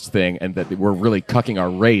supremacist thing, and that we're really cucking our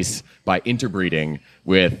race by interbreeding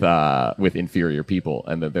with inferior people,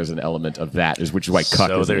 and that there's an element of that, which is why cuck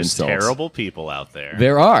so is an there's insult. terrible people out there.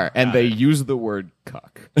 There are, and they use the word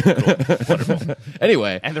cuck. Cool. Wonderful.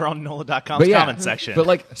 Anyway. And they're on NOLA.com's comment section. But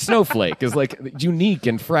like snowflake is like unique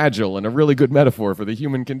and fragile and a really good metaphor for the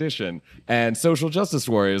human condition. And social justice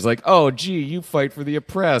warrior is like, oh, gee, you fight for the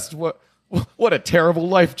oppressed. What a terrible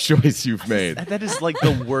life choice you've made. That is like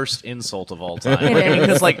the worst insult of all time.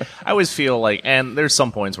 Because like I always feel like, and there's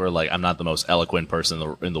some points where like I'm not the most eloquent person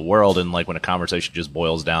in the world, and like when a conversation just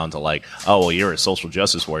boils down to like, oh well, you're a social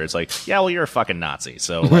justice warrior. It's like, yeah, well, you're a fucking Nazi,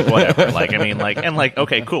 so like whatever. Like I mean, like and like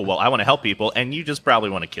okay, cool. Well, I want to help people, and you just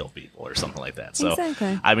probably want to kill people or something like that. So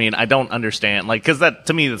exactly. I mean, I don't understand like because that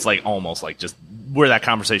to me that's like almost like just where that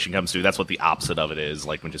conversation comes to. That's what the opposite of it is.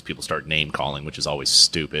 Like when just people start name calling, which is always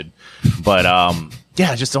stupid. But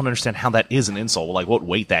yeah, I just don't understand how that is an insult. Like what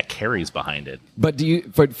weight that carries behind it. But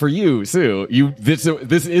for you, Sue, this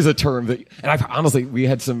is a term that, and I've honestly, we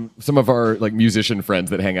had some of our like musician friends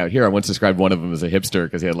that hang out here. I once described one of them as a hipster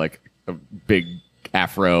because he had like a big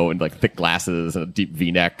afro and like thick glasses and a deep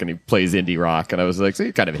V-neck, and he plays indie rock. And I was like, so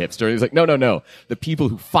you're kind of a hipster. And he's like, no. The people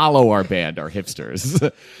who follow our band are hipsters.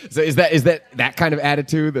 So is that kind of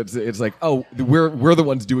attitude? It's like, oh, we're the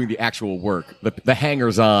ones doing the actual work. The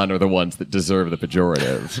hangers-on are the ones that deserve the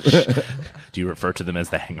pejorative. Do you refer to them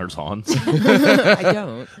as the hangers-ons? I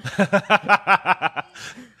don't.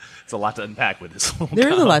 It's a lot to unpack with this. There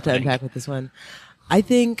is a lot to unpack with this one. I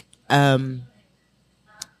think,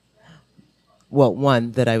 well,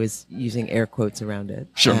 one, that I was using air quotes around it.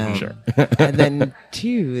 Sure. And then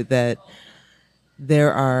two, that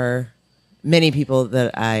there are many people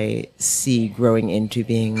that I see growing into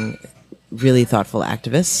being really thoughtful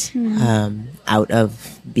activists, out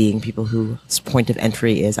of being people whose point of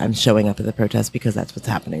entry is I'm showing up at the protest because that's what's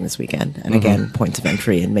happening this weekend. And again, points of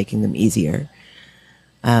entry and making them easier.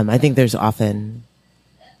 I think there's often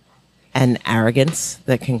an arrogance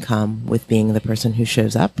that can come with being the person who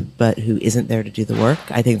shows up, but who isn't there to do the work.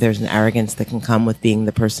 I think there's an arrogance that can come with being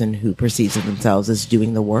the person who perceives of themselves as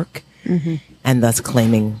doing the work, and thus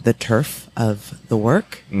claiming the turf of the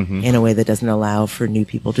work in a way that doesn't allow for new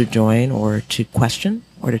people to join or to question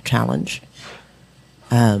or to challenge.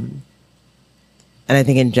 And And I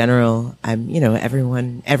think in general,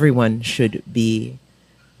 everyone should be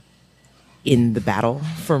in the battle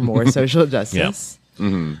for more social justice.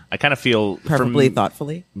 I kind of feel Preferably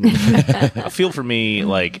thoughtfully. I feel for me,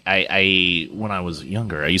 like I when I was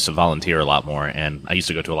younger, I used to volunteer a lot more, and I used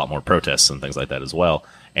to go to a lot more protests and things like that as well.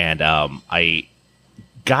 And I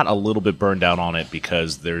got a little bit burned out on it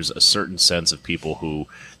because there's a certain sense of people who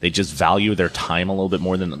they just value their time a little bit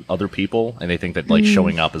more than other people, and they think that like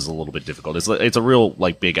showing up is a little bit difficult. It's a real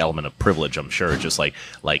like big element of privilege, I'm sure. Just like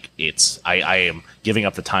it's I am giving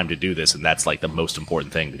up the time to do this, and that's like the most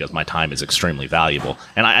important thing because my time is extremely valuable.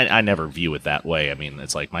 And I never view it that way. I mean,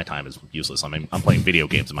 it's like my time is useless. I mean, I'm playing video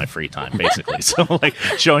games in my free time, basically. So like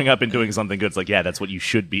showing up and doing something good, it's like, yeah, that's what you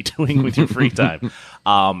should be doing with your free time.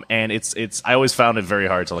 And it's I always found it very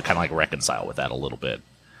hard to like, kind of like reconcile with that a little bit.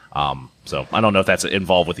 So I don't know if that's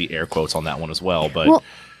involved with the air quotes on that one as well.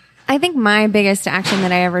 I think my biggest action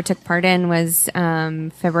that I ever took part in was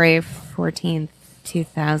February 14th,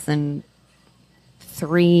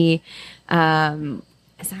 2003. Is that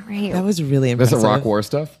right? That was really impressive. That's Iraq War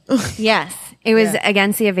stuff? Yes. It was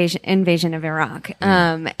against the invasion of Iraq.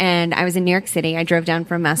 And I was in New York City. I drove down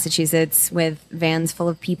from Massachusetts with vans full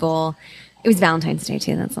of people. It was Valentine's Day,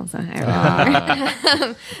 too. That's also how I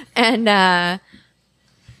remember. And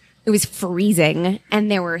it was freezing.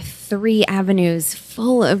 And there were 3 avenues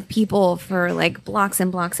full of people for like blocks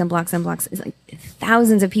and blocks and blocks and blocks. It's like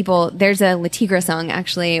thousands of people. There's a La Tigra song,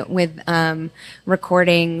 actually, with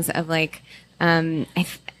recordings of like, I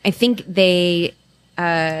think they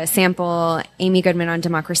sample Amy Goodman on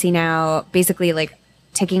Democracy Now!, basically like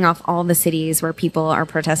ticking off all the cities where people are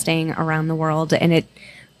protesting around the world. And it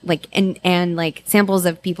like, and like samples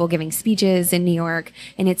of people giving speeches in New York.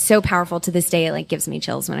 And it's so powerful to this day. It like gives me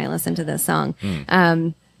chills when I listen to this song.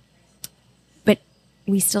 But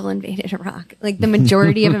we still invaded Iraq. Like the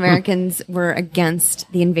majority of Americans were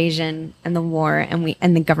against the invasion and the war,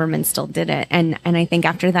 and the government still did it. And I think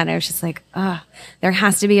after that, I was just like, there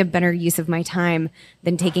has to be a better use of my time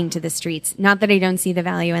than taking to the streets. Not that I don't see the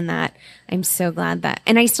value in that. I'm so glad that,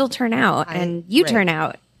 and I still turn out, and you turn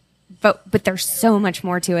out. But there's so much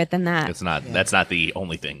more to it than that. It's not. That's not the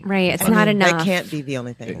only thing. Right. It's not enough. That can't be the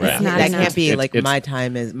only thing. Right. It's not that enough. can't be like It's- my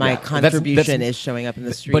time is my contribution is showing up in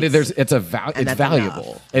the streets. But it's And it's that's valuable,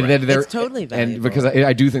 enough. and then there, It's totally valuable. And because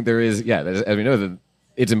I do think there is, as we know, that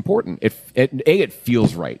it's important. It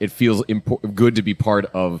feels right. It feels good to be part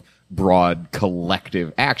of broad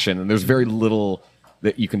collective action, and there's very little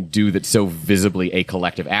that you can do that's so visibly a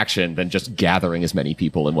collective action than just gathering as many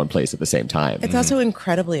people in one place at the same time. It's also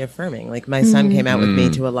incredibly affirming. Like my son came out with me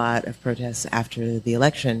to a lot of protests after the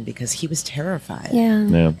election because he was terrified.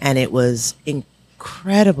 Yeah. And it was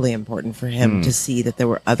incredibly important for him to see that there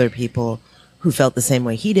were other people who felt the same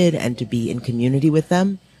way he did and to be in community with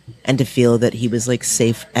them and to feel that he was like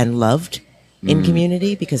safe and loved in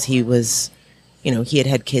community because he was, he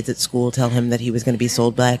had kids at school tell him that he was going to be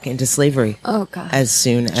sold back into slavery. Oh, God. As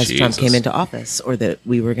soon as Trump Jesus. came into office, or that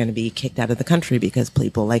we were going to be kicked out of the country because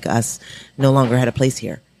people like us no longer had a place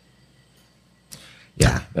here.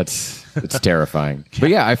 Yeah, it's terrifying. But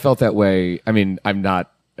yeah, I felt that way. I mean, I'm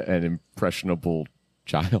not an impressionable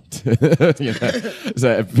child,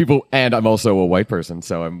 So people, and I'm also a white person,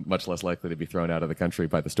 so I'm much less likely to be thrown out of the country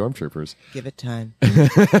by the stormtroopers. Give it time.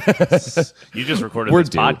 You just recorded We're this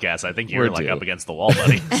due. podcast. I think you're We're like due. up against the wall,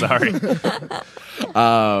 buddy. Sorry.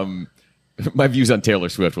 My views on Taylor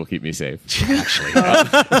Swift will keep me safe. Actually,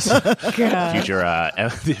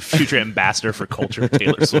 future ambassador for culture,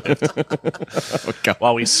 Taylor Swift.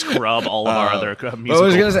 While we scrub all of our other musical. I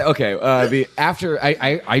was gonna say, okay. I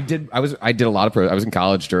did a lot of I was in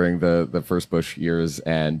college during the first Bush years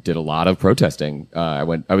and did a lot of protesting. I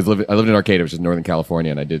lived in Arcata, which is Northern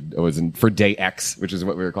California, and I was in for Day X, which is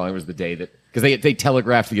what we were calling it, was the day that, because they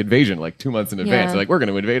telegraphed the invasion like 2 months in advance. Yeah. They're like, we're going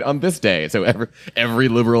to invade on this day. So every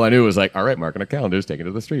liberal I knew was like, all right, mark on our calendars, take it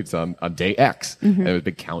to the streets on Day X. And it was a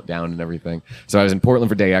big countdown and everything. So I was in Portland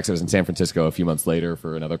for Day X. I was in San Francisco a few months later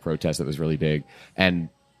for another protest that was really big. And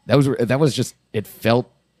that was just, it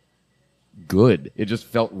felt good. It just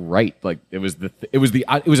felt right. Like it was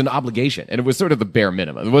an obligation, and it was sort of the bare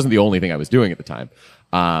minimum. It wasn't the only thing I was doing at the time.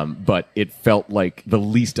 But it felt like the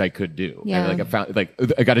least I could do. Yeah. And I found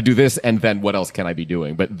I got to do this, and then what else can I be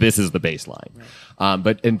doing? But this is the baseline. Right.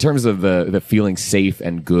 But in terms of the feeling safe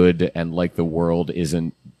and good and like the world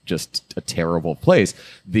isn't just a terrible place,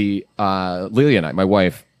 Lilia and I, my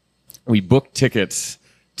wife, we booked tickets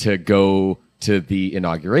to go to the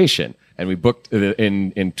inauguration. And we booked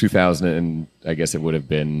in 2000, and I guess it would have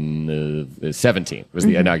been 17 was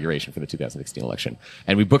the inauguration for the 2016 election.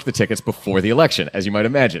 And we booked the tickets before the election, as you might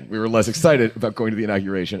imagine. We were less excited about going to the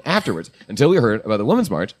inauguration afterwards until we heard about the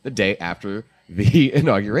Women's March the day after the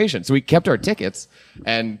inauguration. So we kept our tickets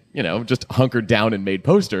and, just hunkered down and made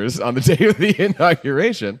posters on the day of the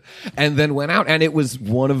inauguration and then went out. And it was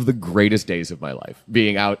one of the greatest days of my life,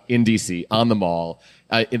 being out in D.C. on the Mall.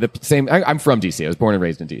 I'm from D.C. I was born and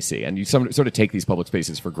raised in D.C. And you sort of take these public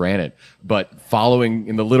spaces for granted. But following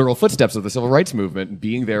in the literal footsteps of the civil rights movement and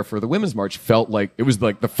being there for the Women's March felt like it was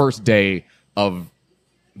like the first day of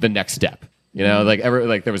the next step.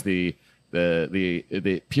 There was the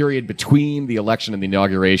period between the election and the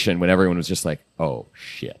inauguration when everyone was just like, oh,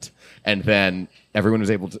 shit. And then everyone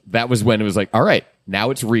was that was when it was like, all right, now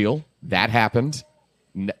it's real. That happened.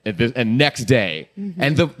 And next day,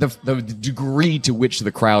 and the degree to which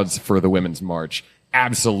the crowds for the Women's March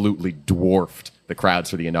absolutely dwarfed the crowds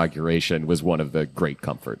for the inauguration was one of the great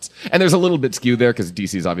comforts. And there's a little bit skew there because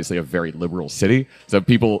DC is obviously a very liberal city. So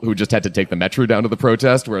people who just had to take the metro down to the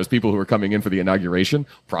protest, whereas people who were coming in for the inauguration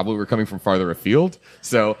probably were coming from farther afield.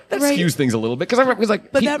 So that skews things a little bit. Because I remember it was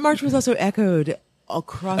like, but that march was also echoed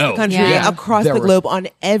across the country, across the globe, on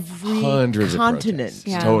every continent.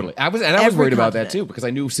 Yeah. Totally. I was worried about that too, because I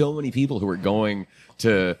knew so many people who were going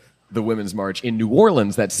to the Women's March in New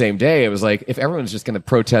Orleans that same day. It was like, if everyone's just going to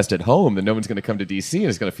protest at home, then no one's going to come to DC and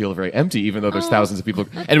it's going to feel very empty, even though there's thousands of people.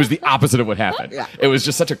 And it was the opposite of what happened. Yeah. It was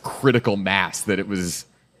just such a critical mass that it was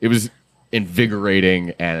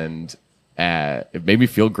invigorating, and it made me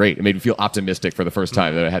feel great. It made me feel optimistic for the first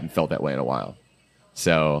time that I hadn't felt that way in a while.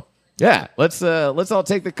 So yeah, let's all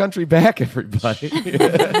take the country back, everybody.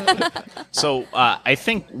 So I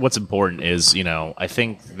think what's important is, I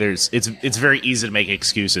think it's very easy to make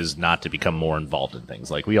excuses not to become more involved in things.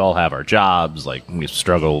 Like, we all have our jobs, like we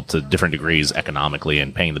struggle to different degrees economically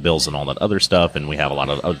and paying the bills and all that other stuff, and we have a lot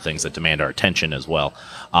of other things that demand our attention as well.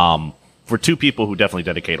 For two people who definitely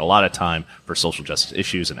dedicate a lot of time for social justice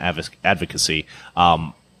issues and advocacy,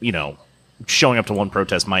 showing up to one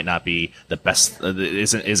protest might not be the best.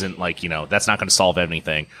 Isn't like, that's not going to solve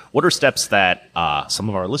anything. What are steps that some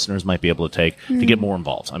of our listeners might be able to take to get more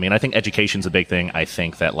involved? I mean, I think education's a big thing. I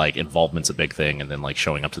think that involvement's a big thing, and then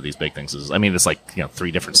showing up to these big things is. I mean, it's 3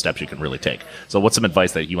 different steps you can really take. So, what's some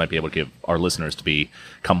advice that you might be able to give our listeners to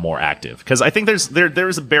become more active? Because I think there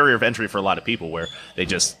is a barrier of entry for a lot of people where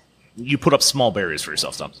you put up small barriers for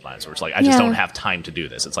yourself sometimes, where it's like, I just don't have time to do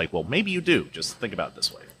this. It's like, well, maybe you do. Just think about it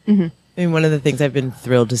this way. Mm-hmm. I mean, one of the things I've been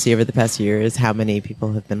thrilled to see over the past year is how many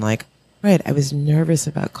people have been like, right, I was nervous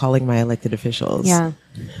about calling my elected officials. Yeah.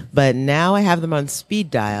 But now I have them on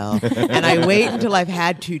speed dial, and I wait until I've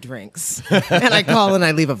had 2 drinks, and I call and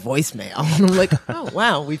I leave a voicemail. And I'm like, oh,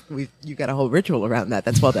 wow, you got a whole ritual around that.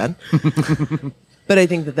 That's well done. But I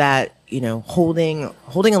think that holding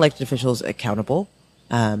elected officials accountable,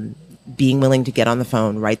 being willing to get on the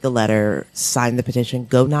phone, write the letter, sign the petition,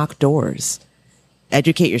 go knock doors.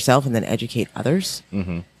 Educate yourself and then educate others.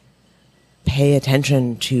 Mm-hmm. Pay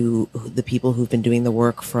attention to the people who've been doing the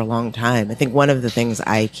work for a long time. I think one of the things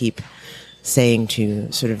I keep saying to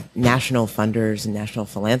sort of national funders and national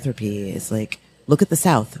philanthropy is look at the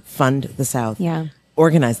South, fund the South,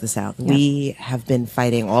 organize the South. Yeah. We have been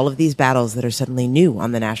fighting all of these battles that are suddenly new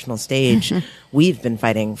on the national stage. We've been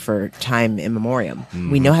fighting for time immemorial. Mm-hmm.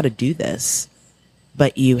 We know how to do this.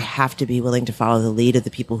 But you have to be willing to follow the lead of the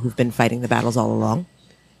people who've been fighting the battles all along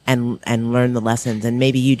and learn the lessons. And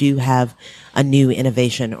maybe you do have a new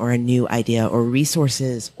innovation or a new idea or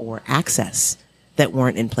resources or access that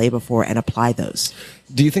weren't in play before, and apply those.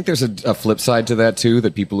 Do you think there's a flip side to that, too,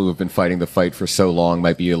 that people who have been fighting the fight for so long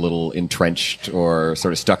might be a little entrenched or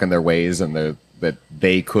sort of stuck in their ways, and that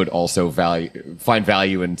they could also find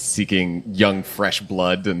value in seeking young, fresh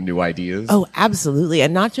blood and new ideas? Oh, absolutely.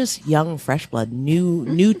 And not just young, fresh blood,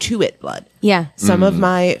 new to it blood. Yeah. Some of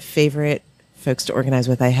my favorite folks to organize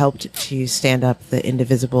with, I helped to stand up the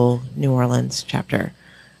Indivisible New Orleans chapter.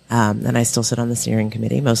 And I still sit on the steering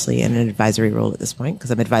committee, mostly in an advisory role at this point,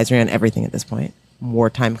 because I'm advisory on everything at this point.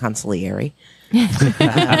 Wartime consigliere.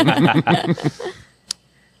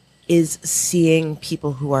 Is seeing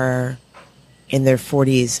people who are in their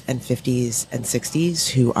 40s and 50s and 60s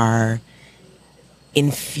who are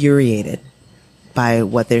infuriated by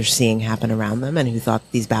what they're seeing happen around them, and who thought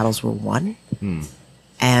these battles were won,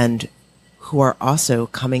 and who are also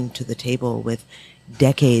coming to the table with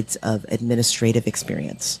decades of administrative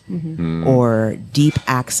experience or deep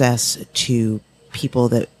access to people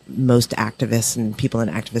that most activists and people in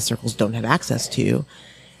activist circles don't have access to,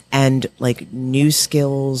 and new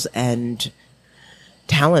skills and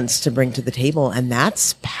talents to bring to the table, and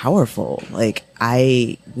that's powerful. Like,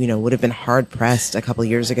 I, would have been hard pressed a couple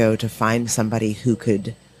years ago to find somebody who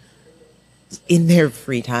could, in their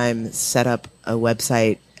free time, set up a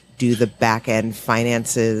website, do the back end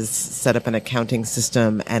finances, set up an accounting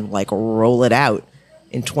system, and like roll it out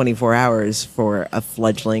in 24 hours for a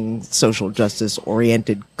fledgling social justice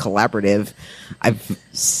oriented collaborative. I've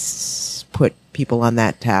put people on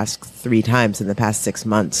that task 3 times in the past 6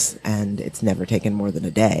 months, and it's never taken more than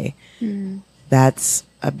a day. That's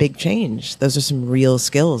a big change. Those are some real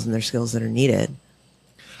skills, and they're skills that are needed.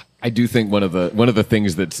 I do think one of the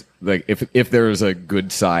things that's like, if there is a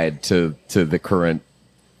good side to the current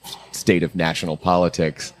state of national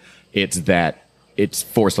politics, it's that it's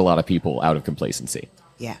forced a lot of people out of complacency.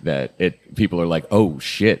 Yeah. That people are like, oh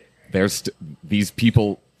shit, there's these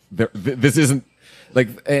people. This isn't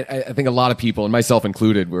like, I think a lot of people, and myself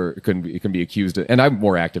included, can be accused of, and I'm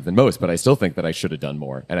more active than most, but I still think that I should have done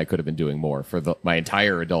more, and I could have been doing more for my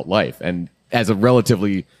entire adult life. And as a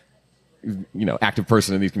relatively, active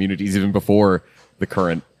person in these communities, even before the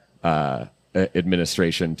current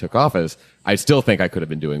administration took office, I still think I could have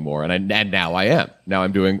been doing more, and now I am. Now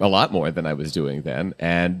I'm doing a lot more than I was doing then,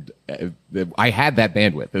 and I had that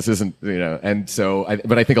bandwidth. This isn't, and so,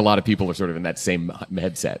 but I think a lot of people are sort of in that same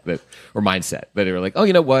headset or mindset that are like, oh,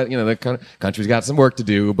 you know what, the country's got some work to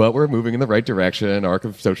do, but we're moving in the right direction. Arc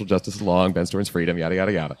of social justice is long, bends towards freedom, yada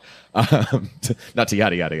yada yada. Not to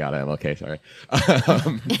yada yada yada. I'm okay, sorry.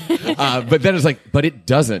 But then it's like, but it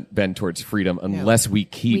doesn't bend towards freedom unless we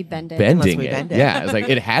keep bending it. Yeah, it's like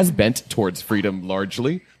it has bent towards freedom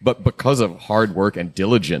largely, but because of hard work and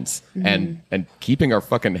diligence and keeping our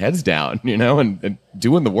fucking heads down, and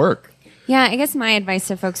doing the work. Yeah, I guess my advice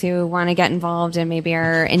to folks who want to get involved and maybe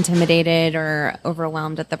are intimidated or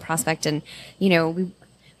overwhelmed at the prospect, and we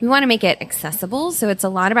want to make it accessible. So it's a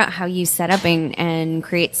lot about how you set up and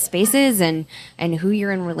create spaces and who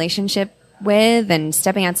you're in relationship with, and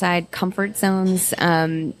stepping outside comfort zones.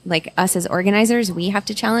 Like us as organizers, we have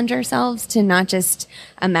to challenge ourselves to not just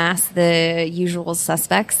amass the usual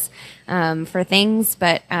suspects for things,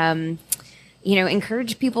 but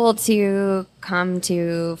encourage people to come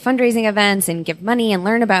to fundraising events and give money and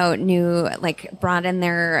learn about broaden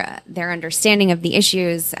their understanding of the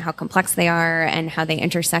issues, how complex they are, and how they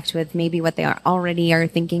intersect with maybe what they already are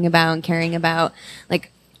thinking about and caring about.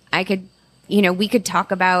 Like, we could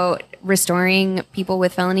talk about restoring people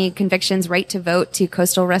with felony convictions right to vote to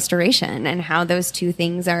coastal restoration, and how those two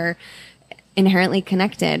things are inherently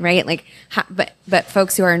connected, right? Like, but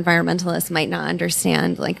folks who are environmentalists might not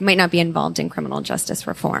understand, might not be involved in criminal justice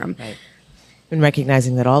reform. Right. And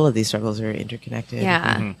recognizing that all of these struggles are interconnected.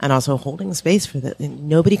 Yeah. And also holding space for that.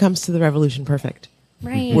 Nobody comes to the revolution perfect.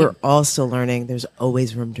 Right. We're all still learning. There's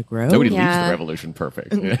always room to grow. Nobody leaves the revolution perfect.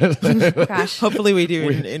 Gosh. Hopefully we do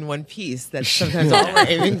in one piece. That's sometimes all we're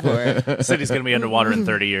aiming for. The city's going to be underwater in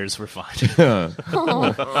 30 years. We're fine.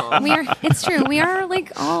 It's true. We are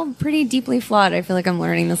all pretty deeply flawed. I feel like I'm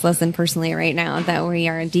learning this lesson personally right now, that we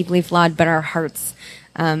are deeply flawed, but our hearts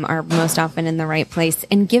are most often in the right place.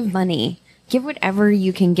 And give money. Give whatever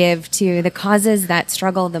you can give to the causes that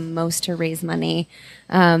struggle the most to raise money.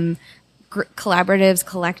 Collaboratives,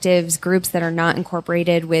 collectives, groups that are not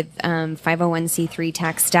incorporated with 501c3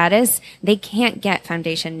 tax status, they can't get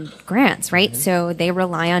foundation grants, right? So they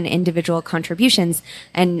rely on individual contributions.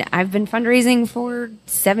 And I've been fundraising for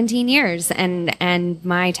 17 years, and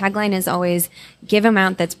my tagline is always give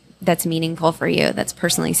amount that's meaningful for you, that's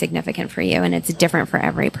personally significant for you, and it's different for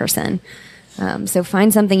every person. So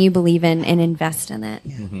find something you believe in and invest in it.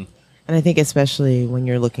 Yeah. Mm-hmm. And I think especially when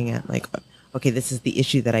you're looking at okay, this is the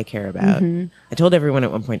issue that I care about. I told everyone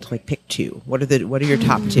at one point to pick 2. What are your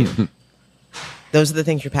top 2? Those are the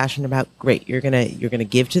things you're passionate about. Great. You're gonna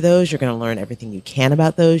give to those. You're gonna learn everything you can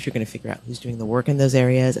about those. You're gonna figure out who's doing the work in those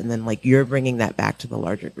areas, and then you're bringing that back to the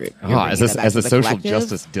larger group. As a social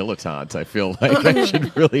justice dilettante, I feel like I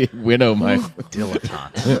should really winnow my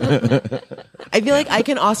dilettante. I feel like I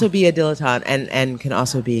can also be a dilettante, and can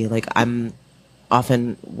also be I'm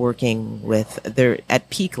often working with, at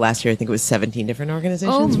peak last year, I think it was 17 different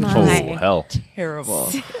organizations. Oh my. Oh, hell.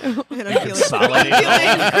 Terrible. And I'm feeling Solid.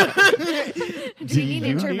 Do you need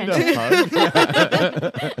intervention?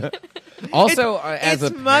 Also, as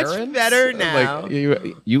a much parent, better now.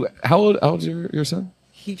 You how old's your son?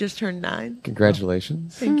 He just turned 9.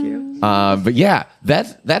 Congratulations. Thank you. But yeah,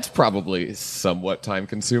 that's probably somewhat time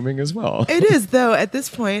consuming as well. It is, though. At this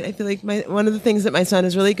point, I feel like one of the things that my son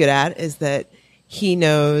is really good at is that he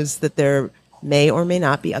knows that there may or may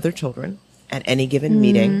not be other children at any given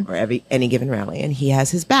meeting or any given rally, and he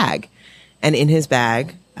has his bag. And in his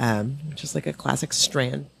bag, which is like a classic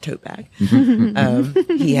Strand tote bag.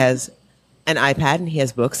 He has an iPad, and he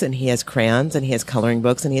has books, and he has crayons, and he has coloring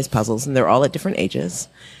books, and he has puzzles, and they're all at different ages.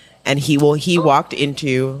 And he walked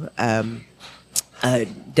into a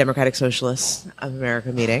Democratic Socialists of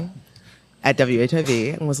America meeting at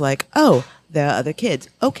WHIV and was like, "Oh, there are other kids.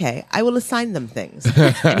 Okay, I will assign them things."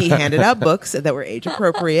 And he handed out books that were age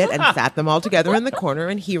appropriate and sat them all together in the corner,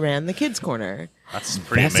 and he ran the kids' corner. That's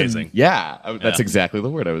pretty amazing. That's exactly the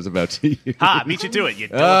word I was about to use. Beat you to it, you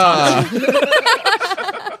dilettante.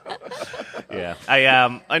 Yeah,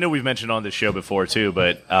 I know we've mentioned on this show before too,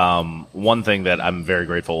 but one thing that I'm very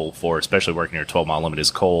grateful for, especially working here at 12 Mile Limit,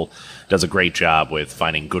 is Cole does a great job with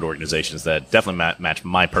finding good organizations that definitely match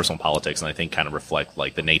my personal politics, and I think kind of reflect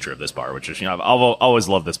like the nature of this bar, which is, I've always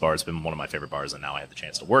loved this bar. It's been one of my favorite bars, and now I have the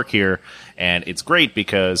chance to work here, and it's great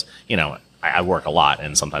because I work a lot,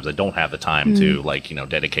 and sometimes I don't have the time to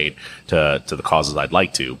dedicate to the causes I'd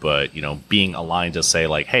like to. But being aligned to say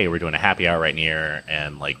like, hey, we're doing a happy hour right near,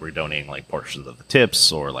 and like we're donating like portions of the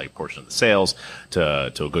tips or like portion of the sales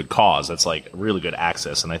to a good cause. That's like really good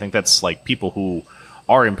access, and I think that's like people who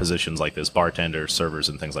are in positions like this, bartenders, servers,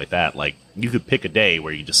 and things like that. Like you could pick a day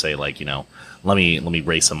where you just say like, let me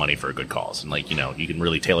raise some money for a good cause, and like you can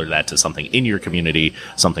really tailor that to something in your community,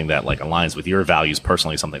 something that like aligns with your values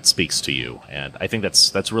personally, something that speaks to you. And I think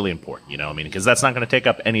that's really important, because that's not going to take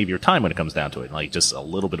up any of your time when it comes down to it. Like just a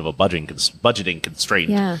little bit of a budgeting constraint.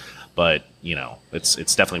 Yeah. But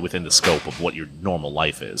it's definitely within the scope of what your normal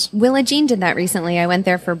life is. Willa Jean did that recently. I went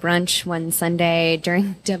there for brunch one Sunday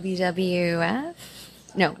during WWF.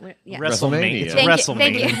 No, yeah. WrestleMania.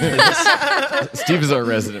 Thank you. Steve is our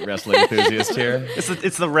resident wrestling enthusiast here. It's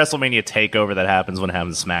the WrestleMania takeover that happens when it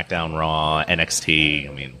happens SmackDown, Raw, NXT.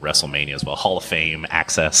 I mean, WrestleMania as well. Hall of Fame,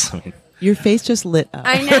 Access. Your face just lit up.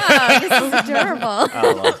 I know. This is adorable.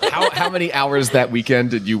 How many hours that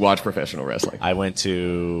weekend did you watch professional wrestling? I went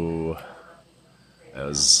to...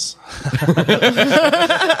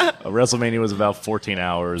 WrestleMania was about 14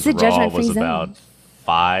 hours. Raw was about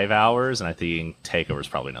 5 hours, and I think TakeOver is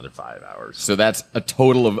probably another 5 hours. So that's a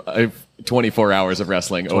total of 24 hours of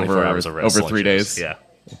wrestling over 3 days. Yeah.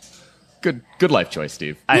 Good life choice,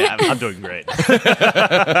 Steve. I'm doing great.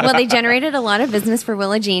 Well, they generated a lot of business for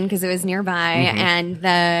Willa Jean because it was nearby, and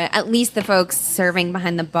at least the folks serving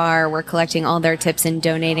behind the bar were collecting all their tips and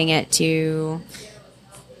donating it to,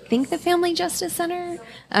 I think, the Family Justice Center.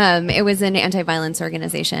 It was an anti-violence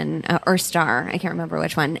organization, or STAR. I can't remember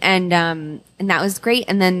which one. And that was great.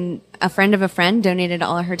 And then a friend of a friend donated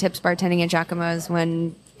all of her tips bartending at Giacomo's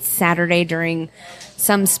one Saturday during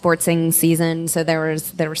some sportsing season. So there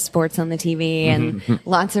were sports on the TV and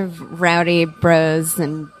lots of rowdy bros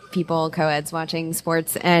and people, co-eds watching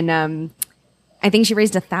sports. And I think she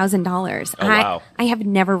raised $1,000. Oh, wow. I have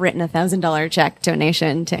never written $1,000 check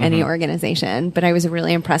donation to any organization, but I was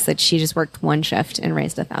really impressed that she just worked one shift and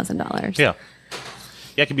raised $1,000. Yeah.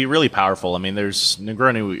 Yeah, it can be really powerful. I mean, there's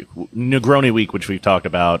Negroni Week, which we've talked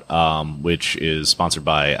about, which is sponsored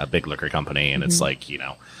by a big liquor company, and it's like,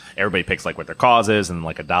 everybody picks like what their cause is, and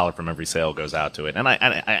like $1 from every sale goes out to it. And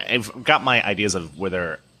I've got my ideas of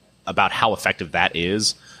about how effective that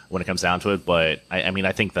is when it comes down to it, but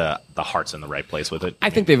I think the heart's in the right place with it. I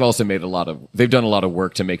think they've also made they've done a lot of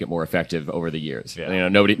work to make it more effective over the years. Yeah.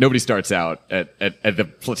 Nobody starts out at the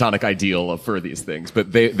platonic ideal for these things,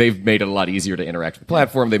 but they've made it a lot easier to interact with the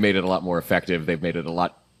platform. They made it a lot more effective. They've made it a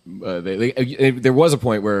lot. There was a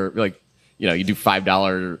point where you do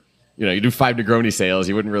 $5, you do 5 Negroni sales,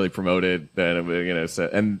 you wouldn't really promote it,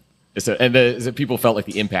 then people felt like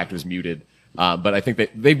the impact was muted. But I think that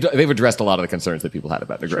they've addressed a lot of the concerns that people had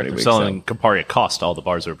about Negroni Week. They're selling Campari at cost to all the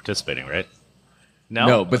bars that are participating, right?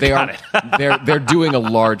 No, but they are. They're doing a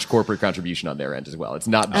large corporate contribution on their end as well. It's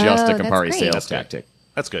not just a Campari sales tactic.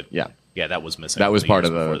 That's good. Yeah, that was missing. That was part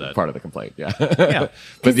of the complaint. Yeah, yeah.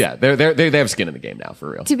 But yeah, they have skin in the game now for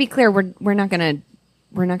real. To be clear, we're not gonna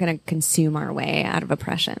consume our way out of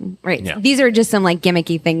oppression, right? Yeah. These are just some like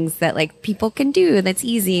gimmicky things that like people can do. That's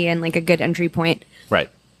easy and like a good entry point, right?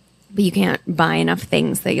 But you can't buy enough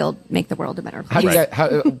things that you'll make the world a better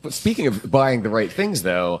place. Speaking of buying the right things,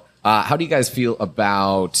 though, how do you guys feel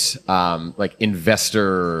about like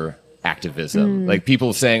investor activism? Like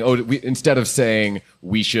people saying, instead of saying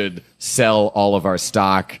we should sell all of our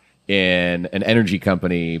stock in an energy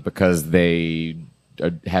company because they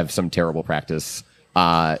have some terrible practice,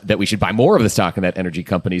 that we should buy more of the stock in that energy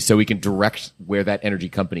company so we can direct where that energy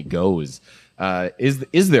company goes.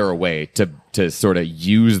 Is there a way to sort of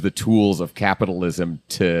use the tools of capitalism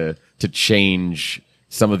to change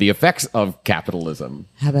some of the effects of capitalism?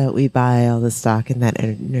 How about we buy all the stock in that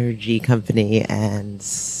energy company and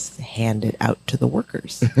hand it out to the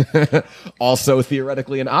workers. Also,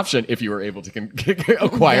 theoretically, an option if you were able to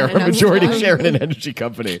acquire a majority share in an energy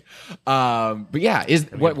company. But yeah,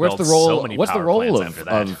 what's the role? What's the role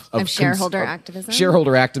of shareholder activism?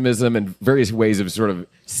 Shareholder activism and various ways of sort of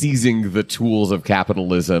seizing the tools of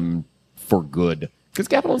capitalism for good. Because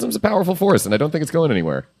capitalism is a powerful force, and I don't think it's going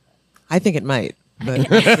anywhere. I think it might. But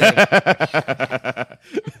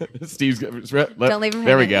Steve's don't leave him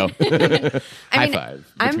there we go. hanging. High five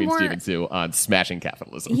between Steve and Sue on smashing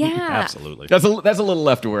capitalism. Yeah, Absolutely. That's a little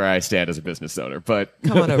left of where I stand as a business owner, but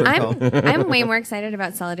come on over, Cole. I'm way more excited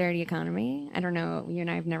about solidarity economy. I don't know, you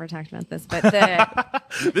and I have never talked about this, but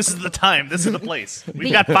This is the time. This is the place.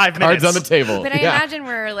 We've got 5 minutes. cards on the table. But I imagine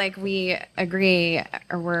we agree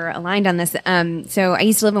or we're aligned on this. So I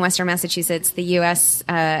used to live in Western Massachusetts. The U.S.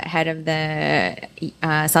 Head of the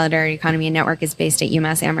Solidarity Economy Network is based at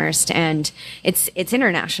UMass Amherst, and it's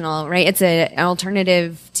international, right? It's an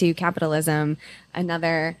alternative to capitalism.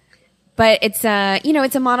 But it's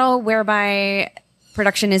it's a model whereby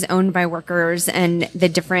production is owned by workers, and the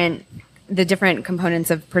different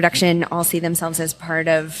components of production all see themselves as part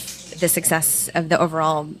of the success of the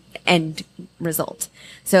overall end result.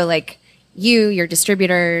 So like your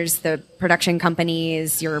distributors, the production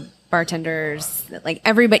companies, your bartenders, like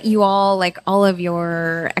everybody, you all, like all of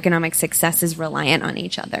your economic success is reliant on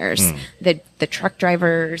each other's. The truck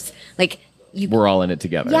drivers, like we're all in it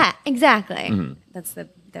together. Yeah, exactly. That's the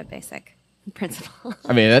basic principle.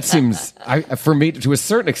 I mean, that seems, for me, to a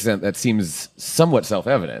certain extent, that seems somewhat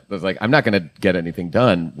self-evident. It's like, I'm not going to get anything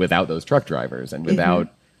done without those truck drivers and without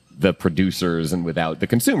the producers and without the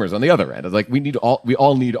consumers on the other end. It's like, we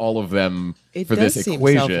all need all of them for this equation. It does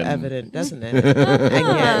seem self-evident, doesn't it?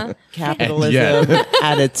 And yet, capitalism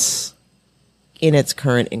in its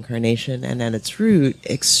current incarnation and at its root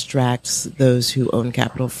extracts those who own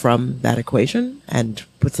capital from that equation and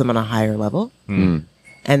puts them on a higher level. And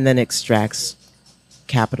then extracts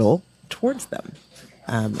capital towards them,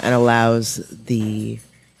 and allows the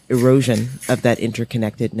erosion of that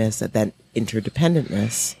interconnectedness, of that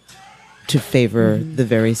interdependentness, to favor the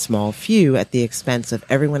very small few at the expense of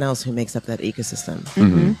everyone else who makes up that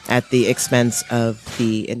ecosystem, at the expense of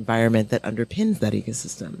the environment that underpins that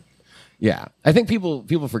ecosystem. Yeah, I think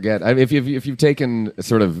people forget. If you've taken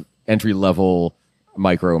sort of entry level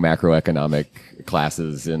macroeconomic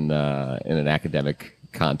classes in an academic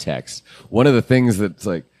context, one of the things that's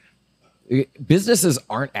like, businesses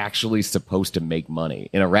aren't actually supposed to make money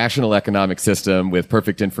in a rational economic system with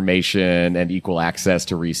perfect information and equal access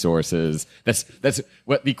to resources. That's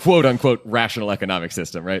what the quote unquote rational economic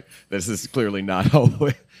system, right? This is clearly not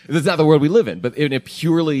it's not the world we live in. But in a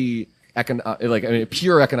purely a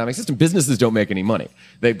pure economic system, businesses don't make any money.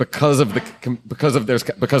 Because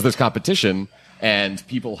there's competition and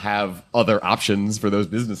people have other options for those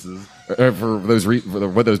businesses or for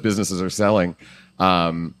what those businesses are selling.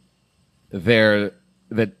 That's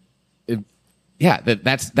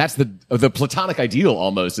the platonic ideal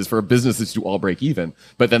almost, is for businesses to all break even,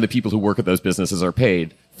 but then the people who work at those businesses are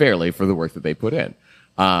paid fairly for the work that they put in.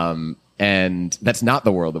 And that's not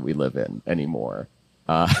the world that we live in anymore.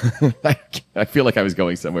 I feel like I was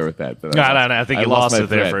going somewhere with that. But no, I think you lost it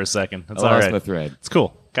there for a second. That's all right. I lost my thread. It's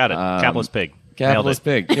cool. Got it. Capitalist pig. Capitalist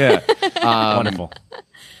pig. Yeah. Wonderful.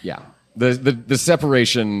 Yeah. The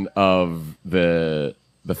separation of the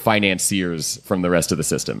financiers from the rest of the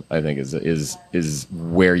system, I think, is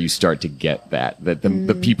where you start to get that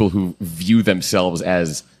the people who view themselves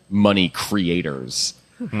as money creators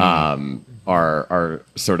are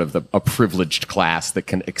sort of a privileged class that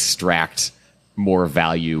can extract more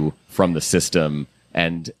value from the system.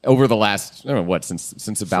 And over the last, I don't know what,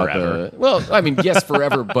 since about forever. Yes,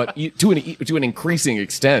 forever, but to an increasing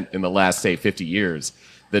extent in the last, say, 50 years,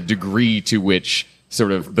 the degree to which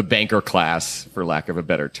sort of the banker class, for lack of a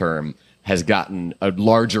better term, has gotten a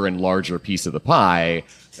larger and larger piece of the pie,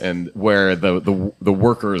 and where the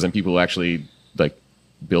workers and people who actually like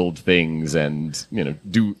build things and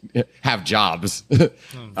have jobs.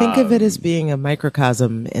 Think of it as being a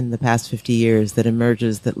microcosm in the past 50 years that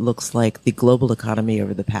emerges that looks like the global economy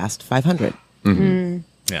over the past 500.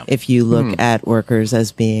 Yeah. If you look at workers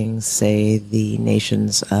as being, say, the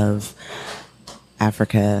nations of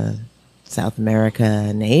Africa, South America,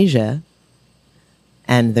 and Asia,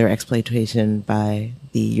 and their exploitation by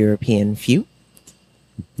the European few.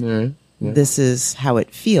 This is how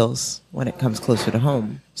it feels when it comes closer to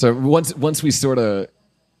home. So once we sort of,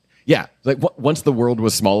 once the world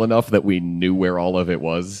was small enough that we knew where all of it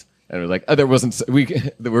was, and we're like, I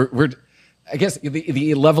guess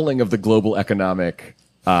the leveling of the global economic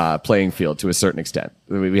playing field to a certain extent.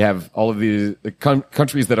 We have all of the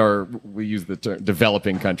countries that are, we use the term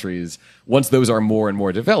developing countries. Once those are more and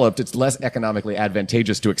more developed, it's less economically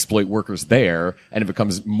advantageous to exploit workers there, and it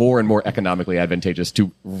becomes more and more economically advantageous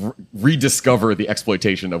to rediscover the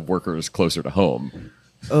exploitation of workers closer to home.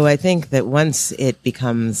 Oh, I think that once it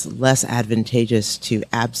becomes less advantageous to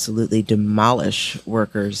absolutely demolish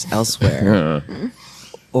workers elsewhere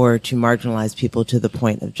or to marginalize people to the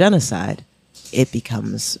point of genocide, it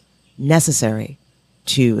becomes necessary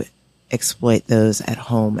to exploit those at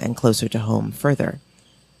home and closer to home further.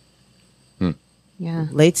 Yeah.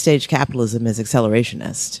 Late stage capitalism is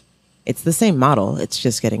accelerationist. It's the same model. It's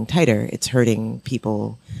just getting tighter. It's hurting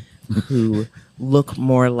people who look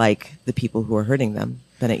more like the people who are hurting them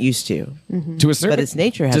than it used to. To a certain, But its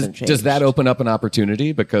nature hasn't changed. Does that open up an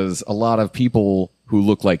opportunity? Because a lot of people who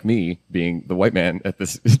look like me, being the white man at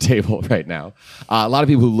this table right now, a lot of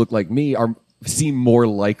people who look like me seem more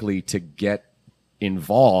likely to get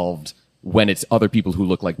involved when it's other people who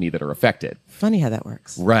look like me that are affected. Funny how that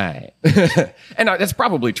works. Right. And that's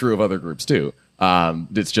probably true of other groups too.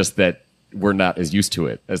 It's just that we're not as used to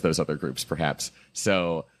it as those other groups, perhaps.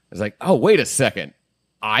 So it's like, oh, wait a second.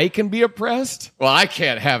 I can be oppressed? Well, I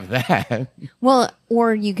can't have that. Well,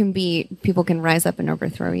 or people can rise up and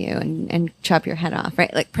overthrow you and chop your head off,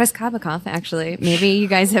 right? Like Preskavakov, actually. Maybe you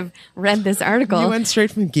guys have read this article. You went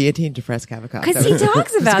straight from guillotine to Preskavakov. Because he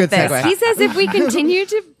talks about That's a good this. segue. He says if we continue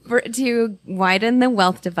to widen the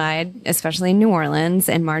wealth divide, especially in New Orleans,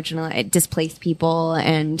 and displace people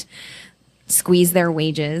and squeeze their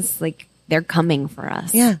wages, like they're coming for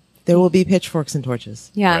us. Yeah. There will be pitchforks and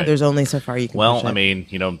torches. Yeah. Right. There's only so far you can push Well, it. I mean,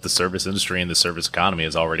 the service industry and the service economy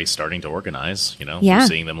is already starting to organize. Yeah. We're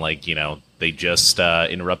seeing them they just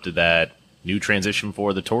interrupted that new transition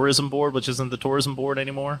for the tourism board, which isn't the tourism board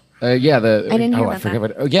anymore. I didn't hear about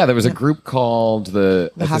that. There was a group called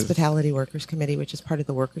the Hospitality Workers Committee, which is part of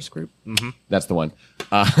the workers group. That's the one.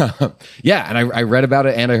 And I read about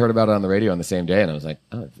it and I heard about it on the radio on the same day, and I was like,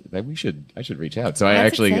 oh, maybe I should reach out. So I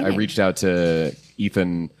reached out to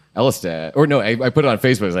Ethan Elistad, I put it on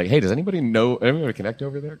Facebook. I was like, hey, does anybody connect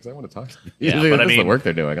over there? Because I want to talk to them. Yeah, That's but the work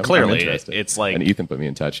they're doing. I'm clearly, interested. it's like... And Ethan put me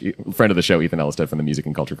in touch. Friend of the show, Ethan Elistad from the Music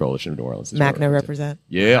and Culture Coalition of New Orleans. Magna represent.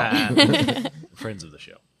 Yeah. Friends of the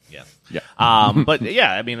show. Yeah. Yeah. But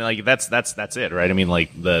yeah, I mean, that's it, right? I mean,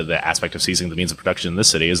 the aspect of seizing the means of production in this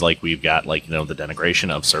city is we've got the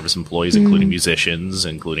denigration of service employees, including musicians,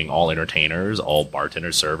 including all entertainers, all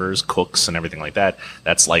bartenders, servers, cooks, and everything like that.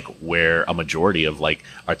 That's where a majority of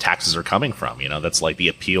our taxes are coming from. That's the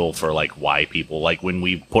appeal for why people when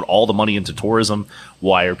we put all the money into tourism,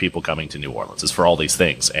 why are people coming to New Orleans? It's for all these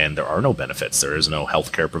things, and there are no benefits. There is no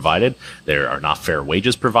health care provided. There are not fair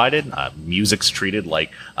wages provided. Music's treated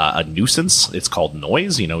like a nuisance. It's called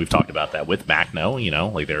noise. We've talked about that with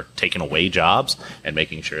Macno. They're taking away jobs and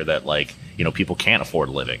making sure that people can't afford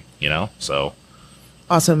a living. So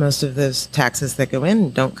Also, most of those taxes that go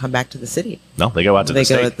in don't come back to the city. no, they go out to the They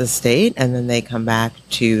state. go at the state, and then they come back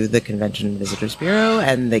to the Convention and Visitors Bureau,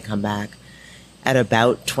 and they come back at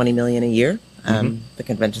about $20 million a year. The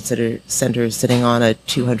Convention Center is sitting on a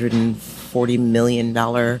 $240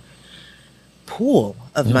 million pool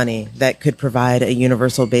of money that could provide a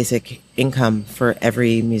universal basic income for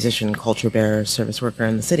every musician, culture bearer, service worker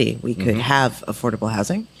in the city. We could have affordable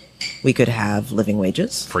housing. We could have living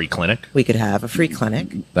wages. Free clinic. We could have a free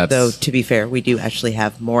clinic. Though, to be fair, we do actually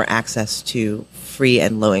have more access to free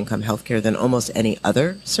and low-income healthcare than almost any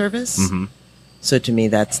other service. So to me,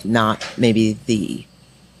 that's not maybe the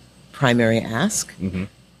primary ask.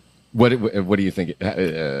 What do you think?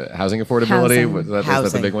 Housing affordability? Was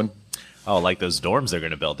that the big one? Oh, those dorms they're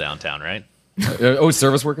going to build downtown, right?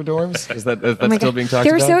 Service worker dorms? Is that still being talked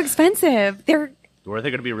They're about? so expensive. Or are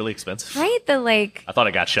they going to be really expensive? Right? I thought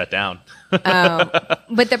it got shut down.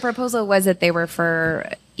 But the proposal was that they were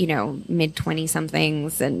for, mid 20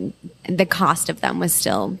 somethings, and the cost of them was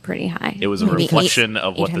still pretty high. It was a Maybe reflection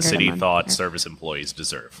of what the 800 a city month. thought Yeah. service employees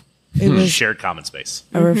deserve. It was Shared common space.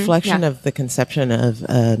 a reflection yeah. of the conception of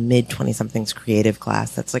a mid-20-somethings creative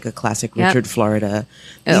class. That's like a classic Yep. Richard Florida.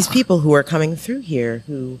 These people who are coming through here,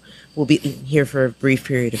 who will be here for a brief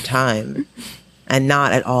period of time, and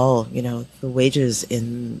not at all, the wages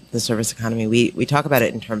in the service economy. We talk about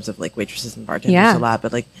it in terms of waitresses and bartenders Yeah. a lot,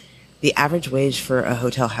 but the average wage for a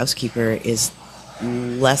hotel housekeeper is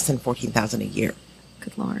less than $14,000 a year.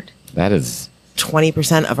 Good Lord. That is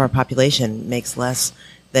 20% of our population makes less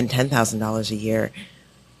than $10,000 a year.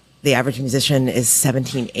 The average musician is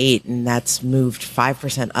 17.8, and that's moved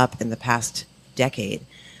 5% up in the past decade.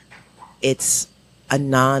 It's a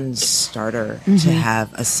non-starter to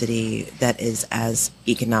have a city that is as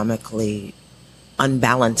economically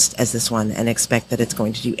unbalanced as this one and expect that it's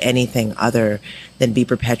going to do anything other than be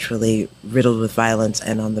perpetually riddled with violence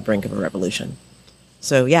and on the brink of a revolution.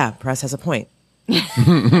 So yeah, press has a point.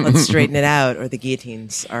 Let's straighten it out, or the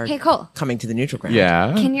guillotines are Hey, Cole. coming to the neutral ground.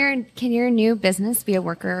 Yeah. Can your new business be a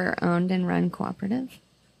worker owned and run cooperative?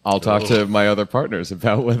 I'll talk to my other partners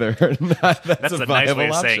about whether or not that's a a nice viable way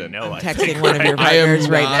of option. saying no. I Texting think, one of your I am partners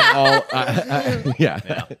right not now. all.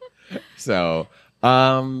 Yeah. So,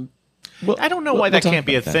 I don't know why that talk can't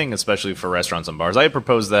be a about that. thing, especially for restaurants and bars. I had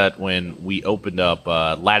proposed that when we opened up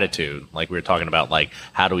Latitude, like we were talking about, like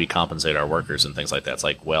how do we compensate our workers and things like that. It's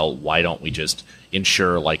like, well, why don't we just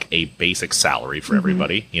ensure like a basic salary for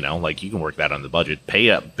everybody? You know, like you can work that on the budget, pay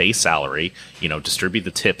a base salary, you know, distribute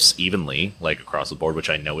the tips evenly, like across the board, which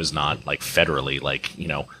I know is not like federally, like, you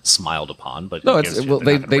know, smiled upon. But No, who it's gives a well. shit?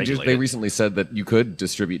 They're They not gonna they just regulate they it. recently said that you could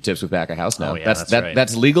distribute tips with back of house now. Oh, yeah, that's right.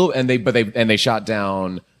 That's legal, and they shot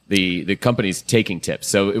down the companies taking tips.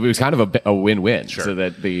 So it was kind of a win-win. Sure. So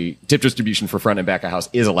that the tip distribution for front and back of house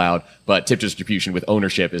is allowed, but tip distribution with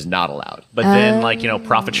ownership is not allowed. But then, like, you know,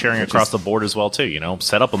 profit sharing across the board as well, too. You know,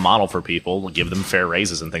 set up a model for people, give them fair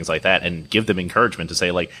raises and things like that, and give them encouragement to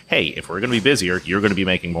say, like, hey, if we're going to be busier, you're going to be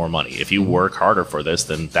making more money. If you work harder for this,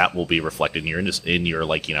 then that will be reflected in your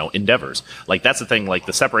like, you know, endeavors. Like, that's the thing, like,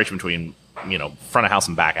 the separation between, you know, front of house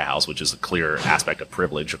and back of house, which is a clear aspect of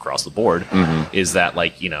privilege across the board, is that,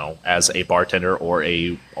 like, you know, as a bartender or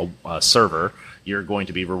a server, you're going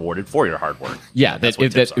to be rewarded for your hard work. Yeah, That's that what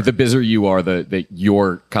if tips are. the busier you are, that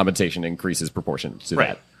your compensation increases proportionate to Right.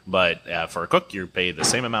 that. But for a cook, you're paid the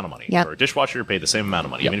same amount of money. Yep. For a dishwasher, you're paid the same amount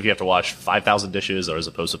of money, Yep. even if you have to wash 5,000 dishes or as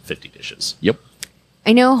opposed to 50 dishes. Yep.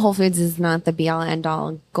 I know Whole Foods is not the be-all,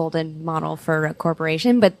 end-all golden model for a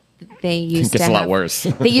corporation, but they used Gets to a lot have, worse.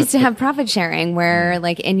 they used to have profit sharing where,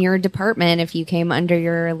 like, in your department, if you came under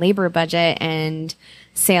your labor budget and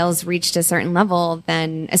sales reached a certain level,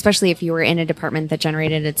 then especially if you were in a department that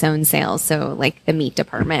generated its own sales, so like the meat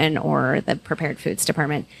department or the prepared foods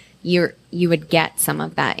department, you would get some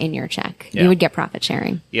of that in your check. Yeah. You would get profit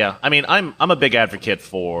sharing. Yeah, I mean, I'm a big advocate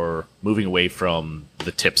for moving away from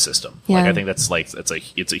the tip system. Like, Yeah. I think that's like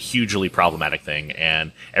it's a hugely problematic thing,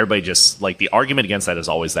 and everybody just like the argument against that is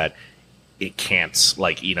always that it can't,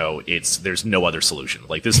 like, you know, there's no other solution.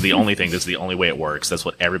 Like, this is the only thing, this is the only way it works. That's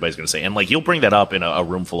what everybody's going to say. And like, you'll bring that up in a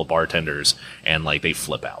room full of bartenders, and like they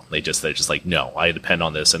flip out. They're just like, no, I depend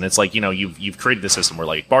on this. And it's like, you know, you've created this system where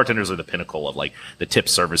like bartenders are the pinnacle of like the tip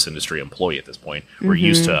service industry employee at this point. We're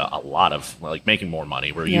used to a lot of like making more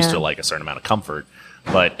money. We're used Yeah. to like a certain amount of comfort.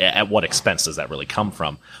 But at what expense does that really come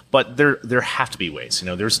from? But there have to be ways. You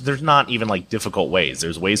know, there's not even like difficult ways.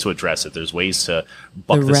 There's ways to address it. There's ways to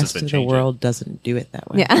buck The the rest system of the changing. world doesn't do it that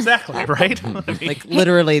way. Yeah. Exactly, right? I mean, Like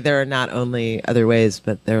literally, there are not only other ways,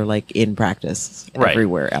 but they're like in practice Right.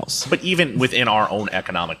 everywhere else. but even within our own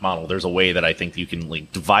economic model, there's a way that I think you can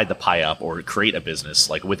like divide the pie up or create a business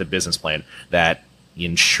like with a business plan that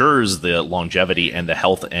ensures the longevity and the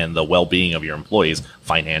health and the well-being of your employees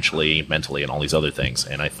financially, mentally, and all these other things.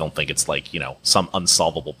 And I don't think it's like, you know, some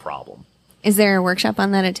unsolvable problem. Is there a workshop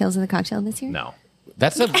on that at Tales of the Cocktail this year? No.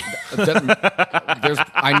 That's a. There's.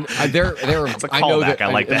 I know callback. that.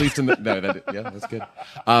 I like at that. least in the. No, yeah, that's good.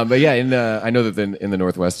 But yeah, I know that in the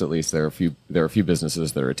Northwest, at least, there are a few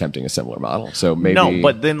businesses that are attempting a similar model. So maybe No,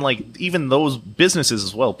 but then like even those businesses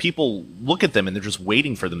as well, people look at them and they're just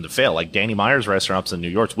waiting for them to fail. Like Danny Meyer's restaurants in New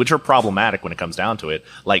York, which are problematic when it comes down to it.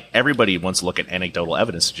 Like everybody wants to look at anecdotal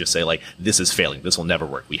evidence to just say like this is failing, this will never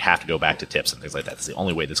work. We have to go back to tips and things like that. That's the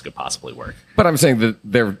only way this could possibly work. But I'm saying that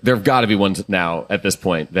there've got to be ones now at this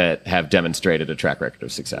point that have demonstrated a track record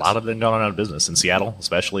of success. A lot of them gone out of business in Seattle,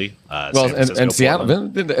 especially. Well, San Francisco, and Seattle.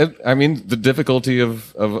 Portland. I mean, the difficulty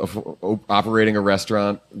of operating a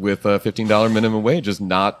restaurant with a $15 minimum wage is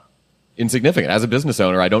not insignificant. As a business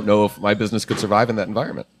owner, I don't know if my business could survive in that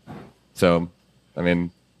environment. So, I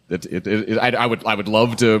mean, I would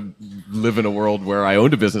love to live in a world where I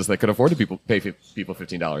owned a business that could afford to pay people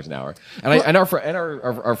 $15 an hour. And our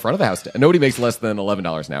front of the house, nobody makes less than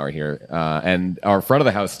 $11 an hour here, and our front of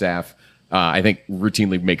the house staff, I think,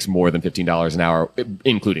 routinely makes more than $15 an hour,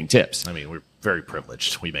 including tips. I mean, we're very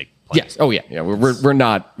privileged. We make plenty. Yes. Oh yeah. Yeah. We're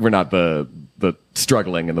not the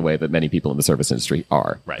struggling in the way that many people in the service industry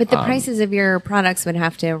are. Right. But the prices of your products would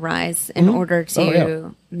have to rise in order to Oh, yeah.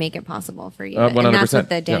 make it possible for you. 100%. And that's what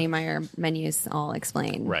the Danny Yeah. Meyer menus all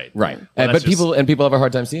explain. Right. Right. Well, But that's just- people have a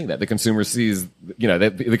hard time seeing that. The consumer sees,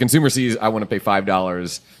 the consumer sees, I want to pay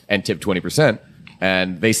 $5 and tip 20%.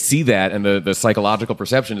 And they see that, and the psychological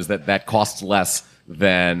perception is that costs less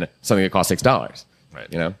than something that costs $6. Right.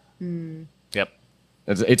 You know? Yep.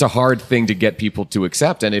 It's a hard thing to get people to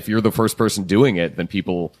accept. And if you're the first person doing it, then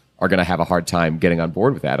people are going to have a hard time getting on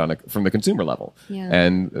board with that from the consumer level. Yeah.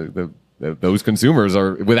 And those consumers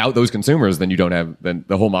are, without those consumers, then then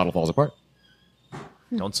the whole model falls apart.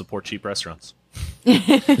 Don't support cheap restaurants.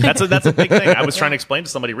 That's a big thing. I was trying to explain to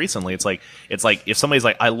somebody recently. It's like if somebody's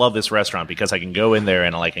like, I love this restaurant because I can go in there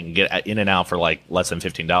and I can get in and out for like less than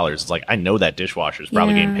 $15. It's like, I know that dishwasher is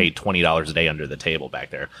probably getting paid $20 a day under the table back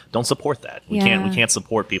there. Don't support that. We can't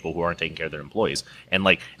support people who aren't taking care of their employees. And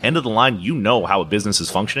like, end of the line, you know how a business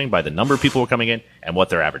is functioning by the number of people who are coming in and what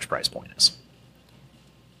their average price point is.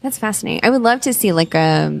 That's fascinating. I would love to see like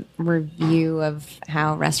a review of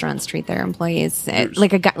how restaurants treat their employees.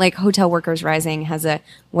 Like Hotel Workers Rising has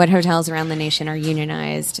what hotels around the nation are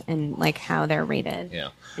unionized and like how they're rated. Yeah.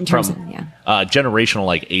 In terms of generational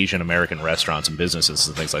like Asian American restaurants and businesses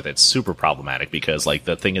and things like that, it's super problematic because like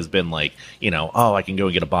the thing has been like, I can go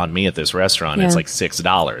and get a banh mi at this restaurant and it's like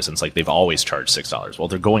 $6 and it's like they've always charged $6. Well,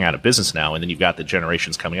 they're going out of business now, and then you've got the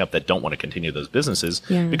generations coming up that don't want to continue those businesses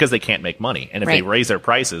because they can't make money. And if they raise their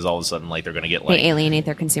prices, all of a sudden like they're going to get like they alienate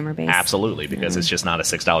their consumer base. Absolutely, because it's just not a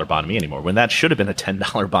 $6 banh mi anymore when that should have been a $10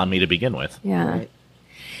 banh mi to begin with. Yeah. Right.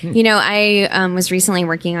 I was recently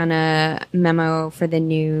working on a memo for the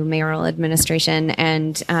new mayoral administration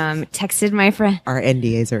and texted my friend. Our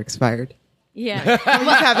NDAs are expired. Yeah. Can we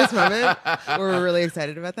just have this moment where we're really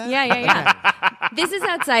excited about that? Yeah. This is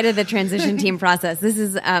outside of the transition team process. This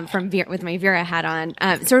is with my Vera hat on,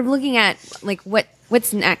 sort of looking at like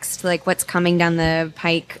what's next, like what's coming down the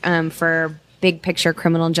pike for big picture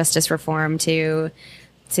criminal justice reform to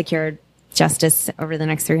secure justice over the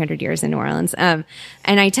next 300 years in New Orleans. And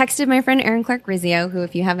I texted my friend Aaron Clark Rizzio, who,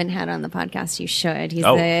 if you haven't had on the podcast, you should. He's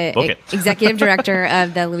the executive director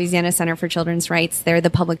of the Louisiana Center for Children's Rights. They're the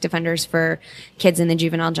public defenders for kids in the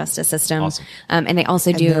juvenile justice system. Awesome. And they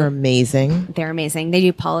also do... They're amazing. They're amazing. They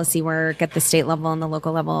do policy work at the state level and the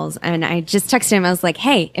local levels. And I just texted him. I was like,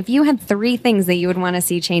 hey, if you had 3 things that you would want to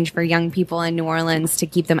see change for young people in New Orleans to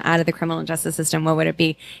keep them out of the criminal justice system, what would it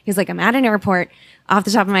be? He was like, I'm at an airport. Off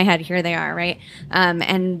the top of my head, here they are, right?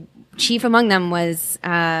 And chief among them was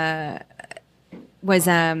mentorship,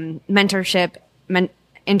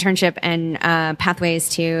 internship, and pathways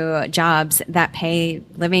to jobs that pay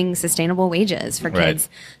living, sustainable wages for kids,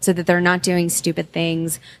 so that they're not doing stupid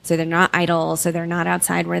things, so they're not idle, so they're not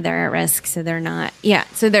outside where they're at risk, so they're not,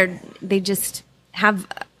 so they just have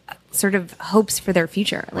sort of hopes for their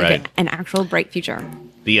future, like an actual bright future.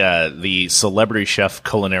 The celebrity chef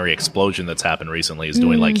culinary explosion that's happened recently is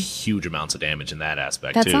doing like huge amounts of damage in that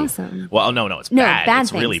aspect too. That's awesome. Well, no, it's bad.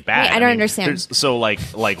 It's things. really bad. Wait, I don't understand. So like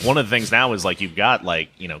one of the things now is like you've got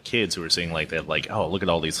like kids who are seeing like they're like, oh, look at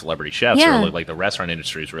all these celebrity chefs. Or like the restaurant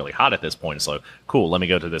industry is really hot at this point. It's like, cool, let me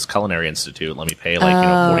go to this culinary institute. Let me pay like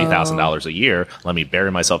 $40,000 a year. Let me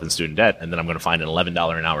bury myself in student debt, and then I'm going to find an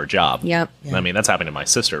 $11 an hour job. Yep. I mean, that's happening to my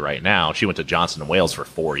sister right now. She went to Johnson & Wales for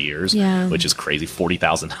 4 years, which is crazy.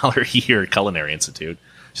 $40,000 a year at Culinary Institute.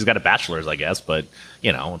 She's got a bachelor's, I guess, but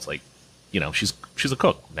it's like, she's a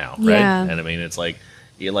cook now, right? Yeah. And I mean, it's like,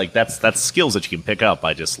 that's skills that you can pick up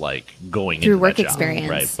by just like going through into work that job, experience,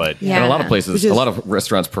 right? But in a lot of places, a lot of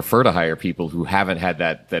restaurants prefer to hire people who haven't had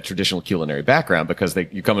that traditional culinary background, because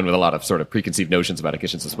you come in with a lot of sort of preconceived notions about how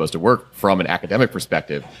kitchens are supposed to work from an academic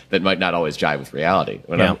perspective that might not always jive with reality.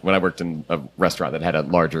 When I worked in a restaurant that had a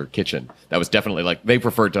larger kitchen, that was definitely like they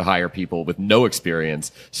preferred to hire people with no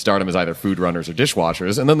experience, start them as either food runners or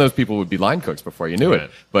dishwashers, and then those people would be line cooks before you knew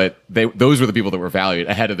it. But those were the people that were valued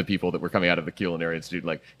ahead of the people that were coming out of the Culinary Institute,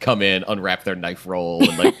 like come in, unwrap their knife roll,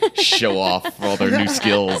 and like show off all their new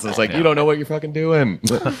skills. It's like, you don't know what you're fucking doing.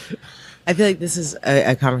 I feel like this is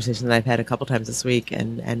a conversation that I've had a couple times this week,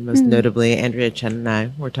 and most notably, Andrea Chen and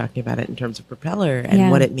I were talking about it in terms of Propeller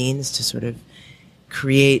and what it means to sort of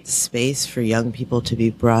create space for young people to be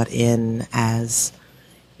brought in as,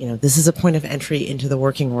 this is a point of entry into the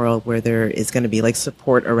working world where there is going to be like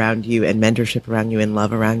support around you and mentorship around you and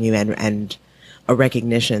love around you and a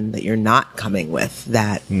recognition that you're not coming with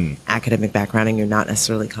that academic background, and you're not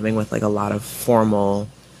necessarily coming with like a lot of formal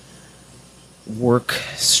work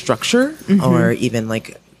structure or even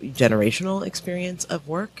like generational experience of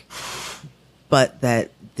work, but that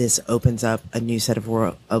this opens up a new set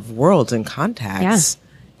of worlds and contacts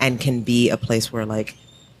and can be a place where like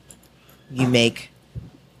you make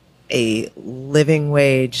a living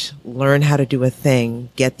wage, learn how to do a thing,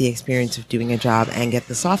 get the experience of doing a job, and get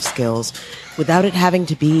the soft skills without it having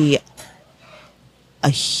to be a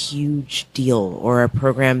huge deal or a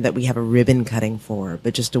program that we have a ribbon cutting for,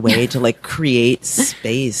 but just a way to like create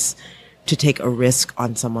space to take a risk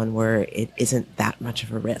on someone where it isn't that much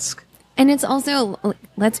of a risk. And it's also,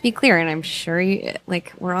 let's be clear, and I'm sure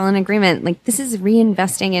we're all in agreement, like this is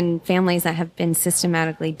reinvesting in families that have been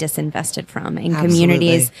systematically disinvested from, in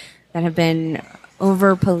communities that have been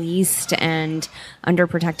over-policed and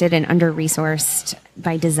underprotected and under-resourced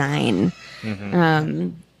by design.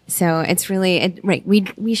 So it's really, right,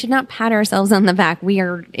 we should not pat ourselves on the back.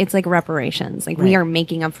 It's like reparations. Like we are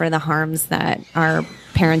making up for the harms that our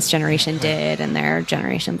parents' generation did and their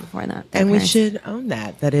generation before that. And we should own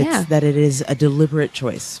that it is a deliberate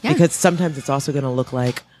choice. Yeah. Because sometimes it's also going to look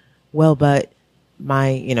like, well, but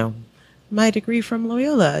my degree from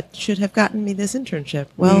Loyola should have gotten me this internship.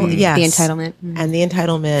 Well, yes. The entitlement. And the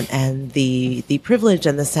entitlement and the privilege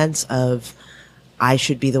and the sense of I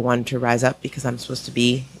should be the one to rise up because I'm supposed to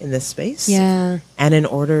be in this space. Yeah. And in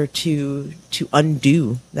order to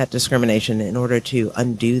undo that discrimination, in order to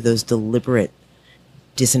undo those deliberate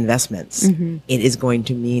disinvestments, it is going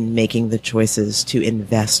to mean making the choices to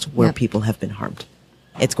invest where people have been harmed.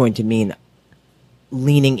 It's going to mean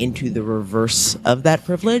leaning into the reverse of that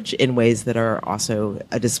privilege in ways that are also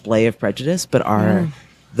a display of prejudice, but are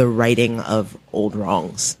the righting of old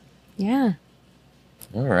wrongs. Yeah.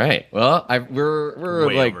 All right. Well, we're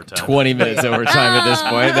Way like over time. 20 minutes over time at this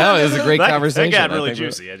point. That was a great conversation. That got really I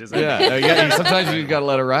think juicy. sometimes you got to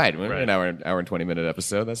let it ride. We're an hour and 20-minute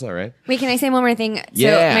episode. That's all right. Wait, can I say one more thing?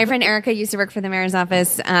 Yeah. So my friend Erica used to work for the mayor's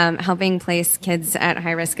office, helping place kids at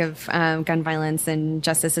high risk of gun violence and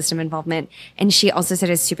justice system involvement. And she also said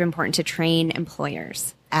it's super important to train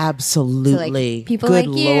employers. Absolutely. So, people Good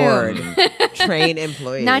like you. Lord. Train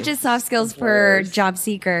employees. Not just soft skills for job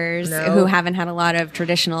seekers who haven't had a lot of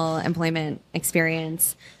traditional employment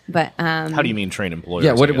experience, but how do you mean train employers?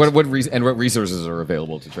 Yeah. What resources are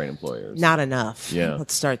available to train employers? Not enough. Yeah.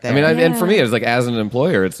 Let's start there. I mean, and for me, it's like as an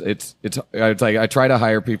employer, it's like I try to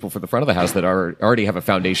hire people for the front of the house that already have a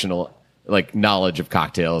foundational like knowledge of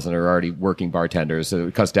cocktails and are already working bartenders, so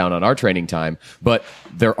it cuts down on our training time. But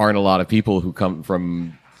there aren't a lot of people who come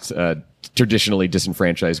from traditionally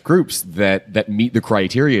disenfranchised groups that meet the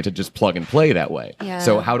criteria to just plug and play that way. Yeah.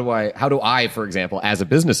 So how do I, for example, as a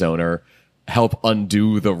business owner, help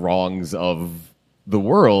undo the wrongs of the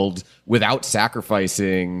world without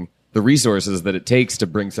sacrificing the resources that it takes to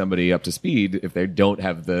bring somebody up to speed if they don't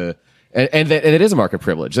have the and it is a market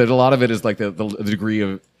privilege. That a lot of it is like the degree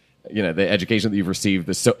of the education that you've received,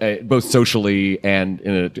 both socially and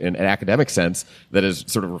in an academic sense, that is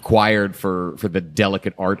sort of required for the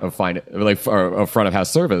delicate art of front of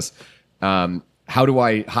house service. How do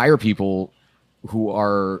I hire people who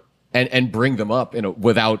are and bring them up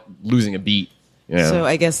without losing a beat? So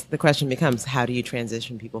I guess the question becomes, how do you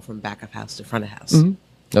transition people from back of house to front of house? Mm-hmm.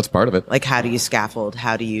 That's part of it. Like, how do you scaffold?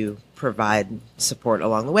 How do you provide support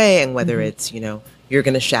along the way? And whether it's, you're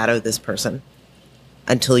going to shadow this person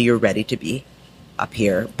until you're ready to be up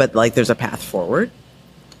here, but like there's a path forward.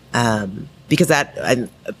 Because that, and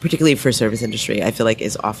particularly for service industry, I feel like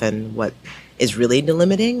is often what is really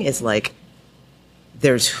delimiting is like,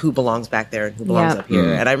 there's who belongs back there and who belongs up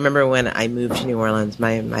here. And I remember when I moved to New Orleans,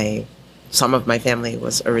 some of my family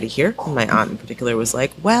was already here. My aunt in particular was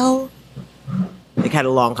like, well, like had a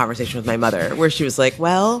long conversation with my mother where she was like,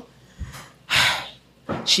 well,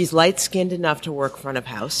 she's light-skinned enough to work front of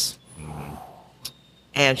house.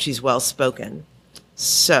 And she's well-spoken,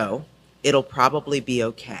 so it'll probably be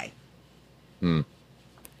okay. And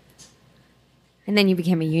then you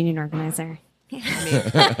became a union organizer.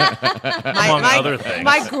 Among other things.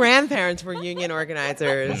 My grandparents were union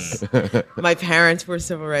organizers. My parents were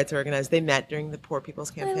civil rights organizers. They met during the Poor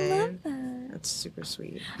People's Campaign. I love that. That's super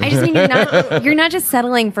sweet. I just mean you're not just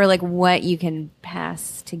settling for like what you can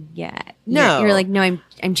pass to get. No. You're like, no,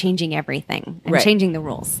 I'm changing everything. I'm changing the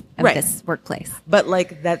rules of this workplace. But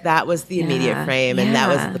like that was the immediate frame, and that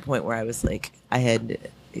was Yeah. the point where I was like, I had,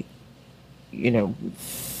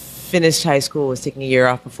 finished high school, was taking a year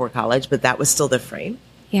off before college, but that was still the frame.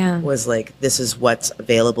 Yeah. Was like, this is what's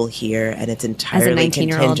available here, and it's entirely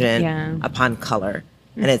 19-year-old, contingent upon color,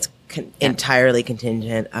 and it's entirely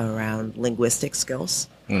contingent around linguistic skills.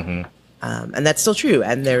 And that's still true.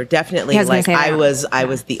 And they're definitely I was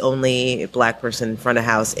the only black person front of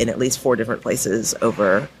house in at least 4 different places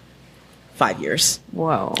over 5 years.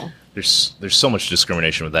 Whoa. There's so much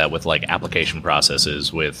discrimination with that, with like application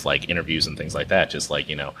processes, with like interviews and things like that. Just like,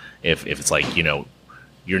 if it's like,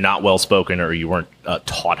 you're not well spoken or you weren't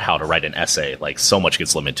taught how to write an essay, like so much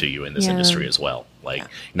gets limited to you in this industry as well. Like,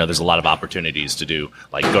 there's a lot of opportunities to do,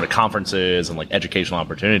 like go to conferences and like educational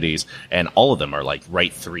opportunities, and all of them are like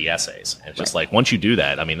write 3 essays. And it's just like, once you do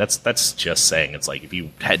that, I mean, that's just saying, it's like, if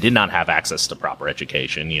you did not have access to proper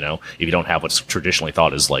education, if you don't have what's traditionally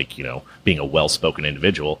thought as like, being a well-spoken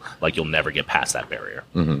individual, like you'll never get past that barrier.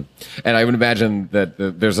 Mm-hmm. And I would imagine that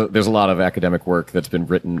there's a lot of academic work that's been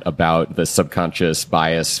written about the subconscious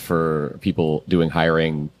bias for people doing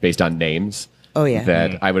hiring based on names. Oh yeah.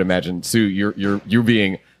 That I would imagine, Sue, you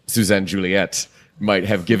being Suzanne Juliet might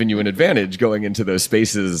have given you an advantage going into those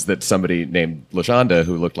spaces that somebody named LaShonda,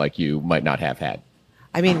 who looked like you, might not have had.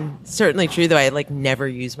 I mean, certainly true, though I never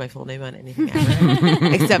use my full name on anything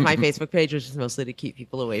ever, except my Facebook page, which is mostly to keep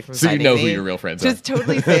people away from so you finding know me. who your real friends Just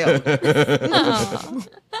totally failed.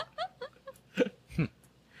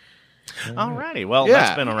 Alrighty, well,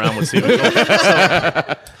 that's been around with Stephen Cole.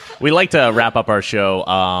 So, we like to wrap up our show.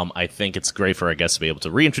 I think it's great for our guests to be able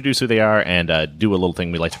to reintroduce who they are and do a little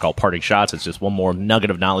thing we like to call parting shots. It's just one more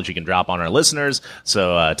nugget of knowledge you can drop on our listeners,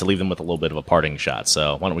 so to leave them with a little bit of a parting shot.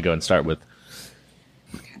 So why don't we go and start with...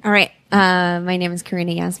 All right. My name is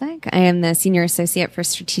Corinna Yazbek. I am the Senior Associate for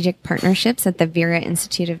Strategic Partnerships at the Vera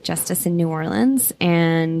Institute of Justice in New Orleans.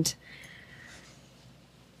 And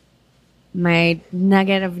my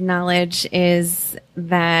nugget of knowledge is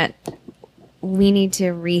that we need to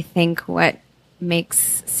rethink what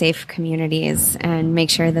makes safe communities and make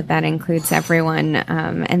sure that includes everyone,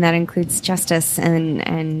 and that includes justice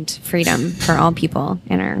and freedom for all people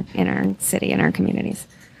in our city and our communities.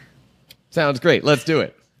 Sounds great. Let's do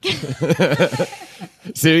it.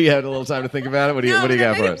 Sue, you had a little time to think about it. What do you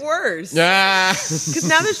got for us? Worse. Ah. Because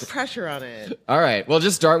now there's pressure on it. All right. Well,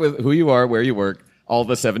 just start with who you are, where you work, all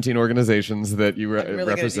the 17 organizations that you I'm really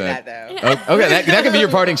represent. gonna do that, Okay, that could be your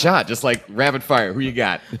parting shot. Just like rapid fire. Who you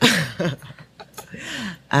got?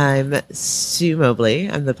 I'm Sue Mobley.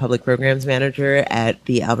 I'm the Public Programs Manager at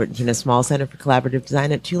the Albert and Tina Small Center for Collaborative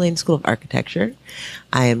Design at Tulane School of Architecture.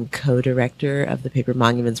 I am co-director of the Paper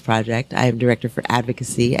Monuments Project. I am Director for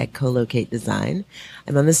Advocacy at Co-Locate Design.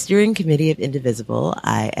 I'm on the steering committee of Indivisible.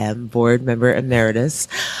 I am board member emeritus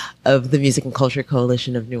of the Music and Culture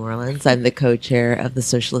Coalition of New Orleans. I'm the co-chair of the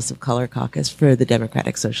Socialists of Color Caucus for the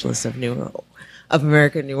Democratic Socialists of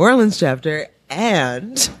America New Orleans chapter,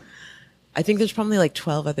 and I think there's probably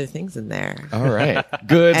 12 other things in there. All right.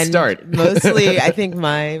 Good And start. mostly, I think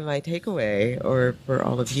my takeaway, or for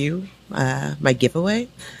all of you, my giveaway,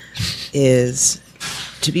 is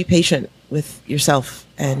to be patient with yourself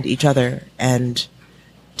and each other, and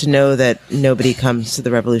to know that nobody comes to the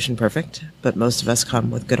revolution perfect, but most of us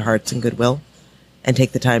come with good hearts and goodwill, and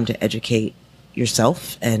take the time to educate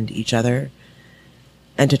yourself and each other,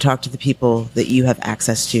 and to talk to the people that you have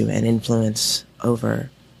access to and influence over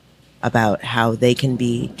about how they can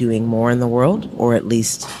be doing more in the world, or at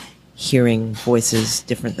least hearing voices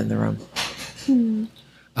different than their own.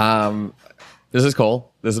 This is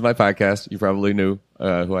Cole. This is my podcast. You probably knew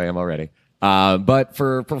who I am already. But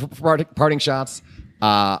for parting shots,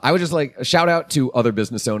 I would just like a shout out to other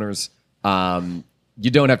business owners. You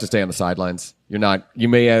don't have to stay on the sidelines. You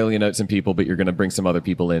may alienate some people, but you're going to bring some other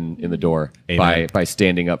people in the door by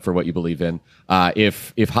standing up for what you believe in.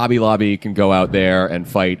 If Hobby Lobby can go out there and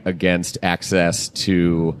fight against access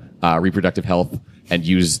to reproductive health and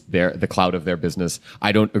use the clout of their business,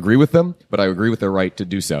 I don't agree with them, but I agree with their right to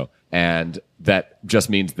do so. And that just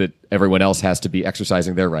means that everyone else has to be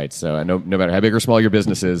exercising their rights. So no matter how big or small your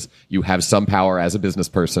business is, you have some power as a business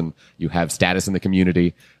person. You have status in the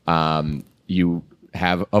community. You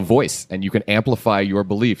have a voice, and you can amplify your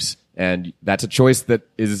beliefs. And that's a choice that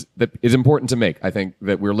is important to make. I think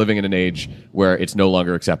that we're living in an age where it's no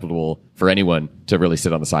longer acceptable for anyone to really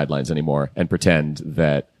sit on the sidelines anymore and pretend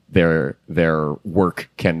that their work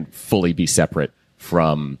can fully be separate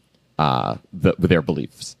from their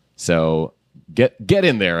beliefs. So get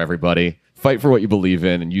in there, everybody. Fight for what you believe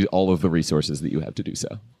in, and use all of the resources that you have to do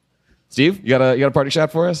so. Steve, you got a party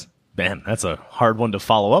shot for us? Man, that's a hard one to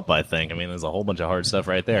follow up, I think. I mean, there's a whole bunch of hard stuff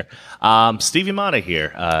right there. Stevie Mata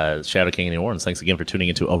here, Shadow King in New Orleans. Thanks again for tuning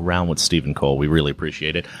into Around with Stephen Cole. We really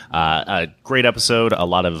appreciate it. A great episode. A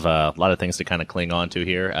lot of things to kind of cling on to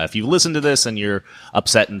here. If you listen to this and you're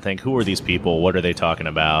upset and think, who are these people? What are they talking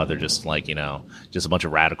about? They're just just a bunch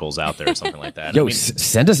of radicals out there or something like that. Yo,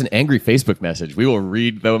 send us an angry Facebook message. We will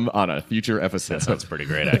read them on a future episode. That sounds pretty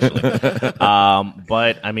great, actually.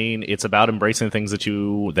 But I mean, it's about embracing things that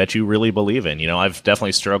you you really believe in. I've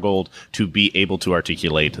definitely struggled to be able to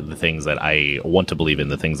articulate the things that I want to believe in,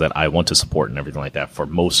 the things that I want to support and everything like that for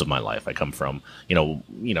most of my life. I come from,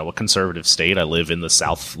 a conservative state. I lived in the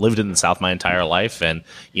South my entire life, and,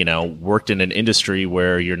 worked in an industry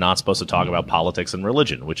where you're not supposed to talk about politics and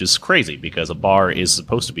religion, which is crazy because a bar is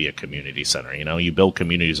supposed to be a community center. You build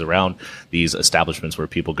communities around these establishments where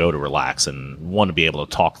people go to relax and want to be able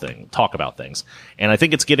to talk about things. And I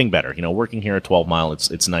think it's getting better. Working here at 12 Mile,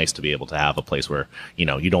 it's nice to be able to have a place where,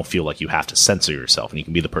 you don't feel like you have to censor yourself and you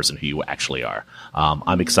can be the person who you actually are.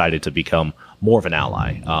 I'm excited to become more of an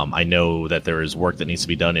ally. I know that there is work that needs to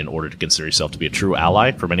be done in order to consider yourself to be a true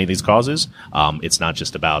ally for many of these causes. It's not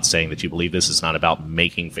just about saying that you believe this. It's not about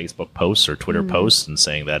making Facebook posts or Twitter posts and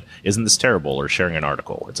saying that, isn't this terrible, or sharing an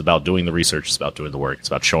article. It's about doing the research. It's about doing the work. It's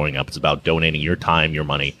about showing up. It's about donating your time, your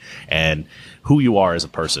money, and who you are as a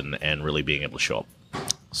person, and really being able to show up.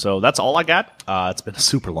 So that's all I got. It's been a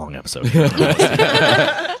super long episode.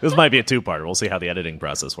 This might be a two-parter. We'll see how the editing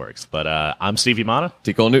process works. But I'm Steve Imada.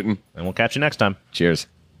 T. Cole Newton. And we'll catch you next time. Cheers.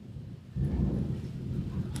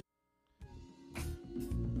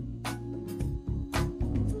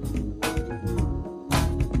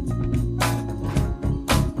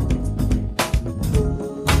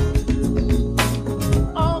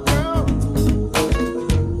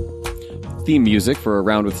 Theme music for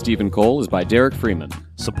Around with Stephen Cole is by Derek Freeman.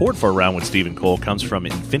 Support for Around with Stephen Cole comes from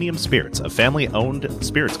Infinium Spirits, a family-owned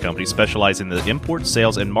spirits company specializing in the import,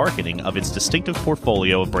 sales, and marketing of its distinctive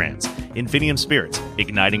portfolio of brands. Infinium Spirits,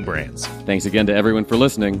 igniting brands. Thanks again to everyone for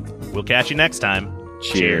listening. We'll catch you next time.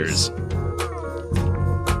 Cheers.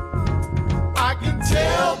 I can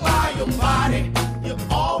tell by your body,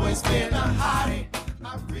 you've always been a hottie.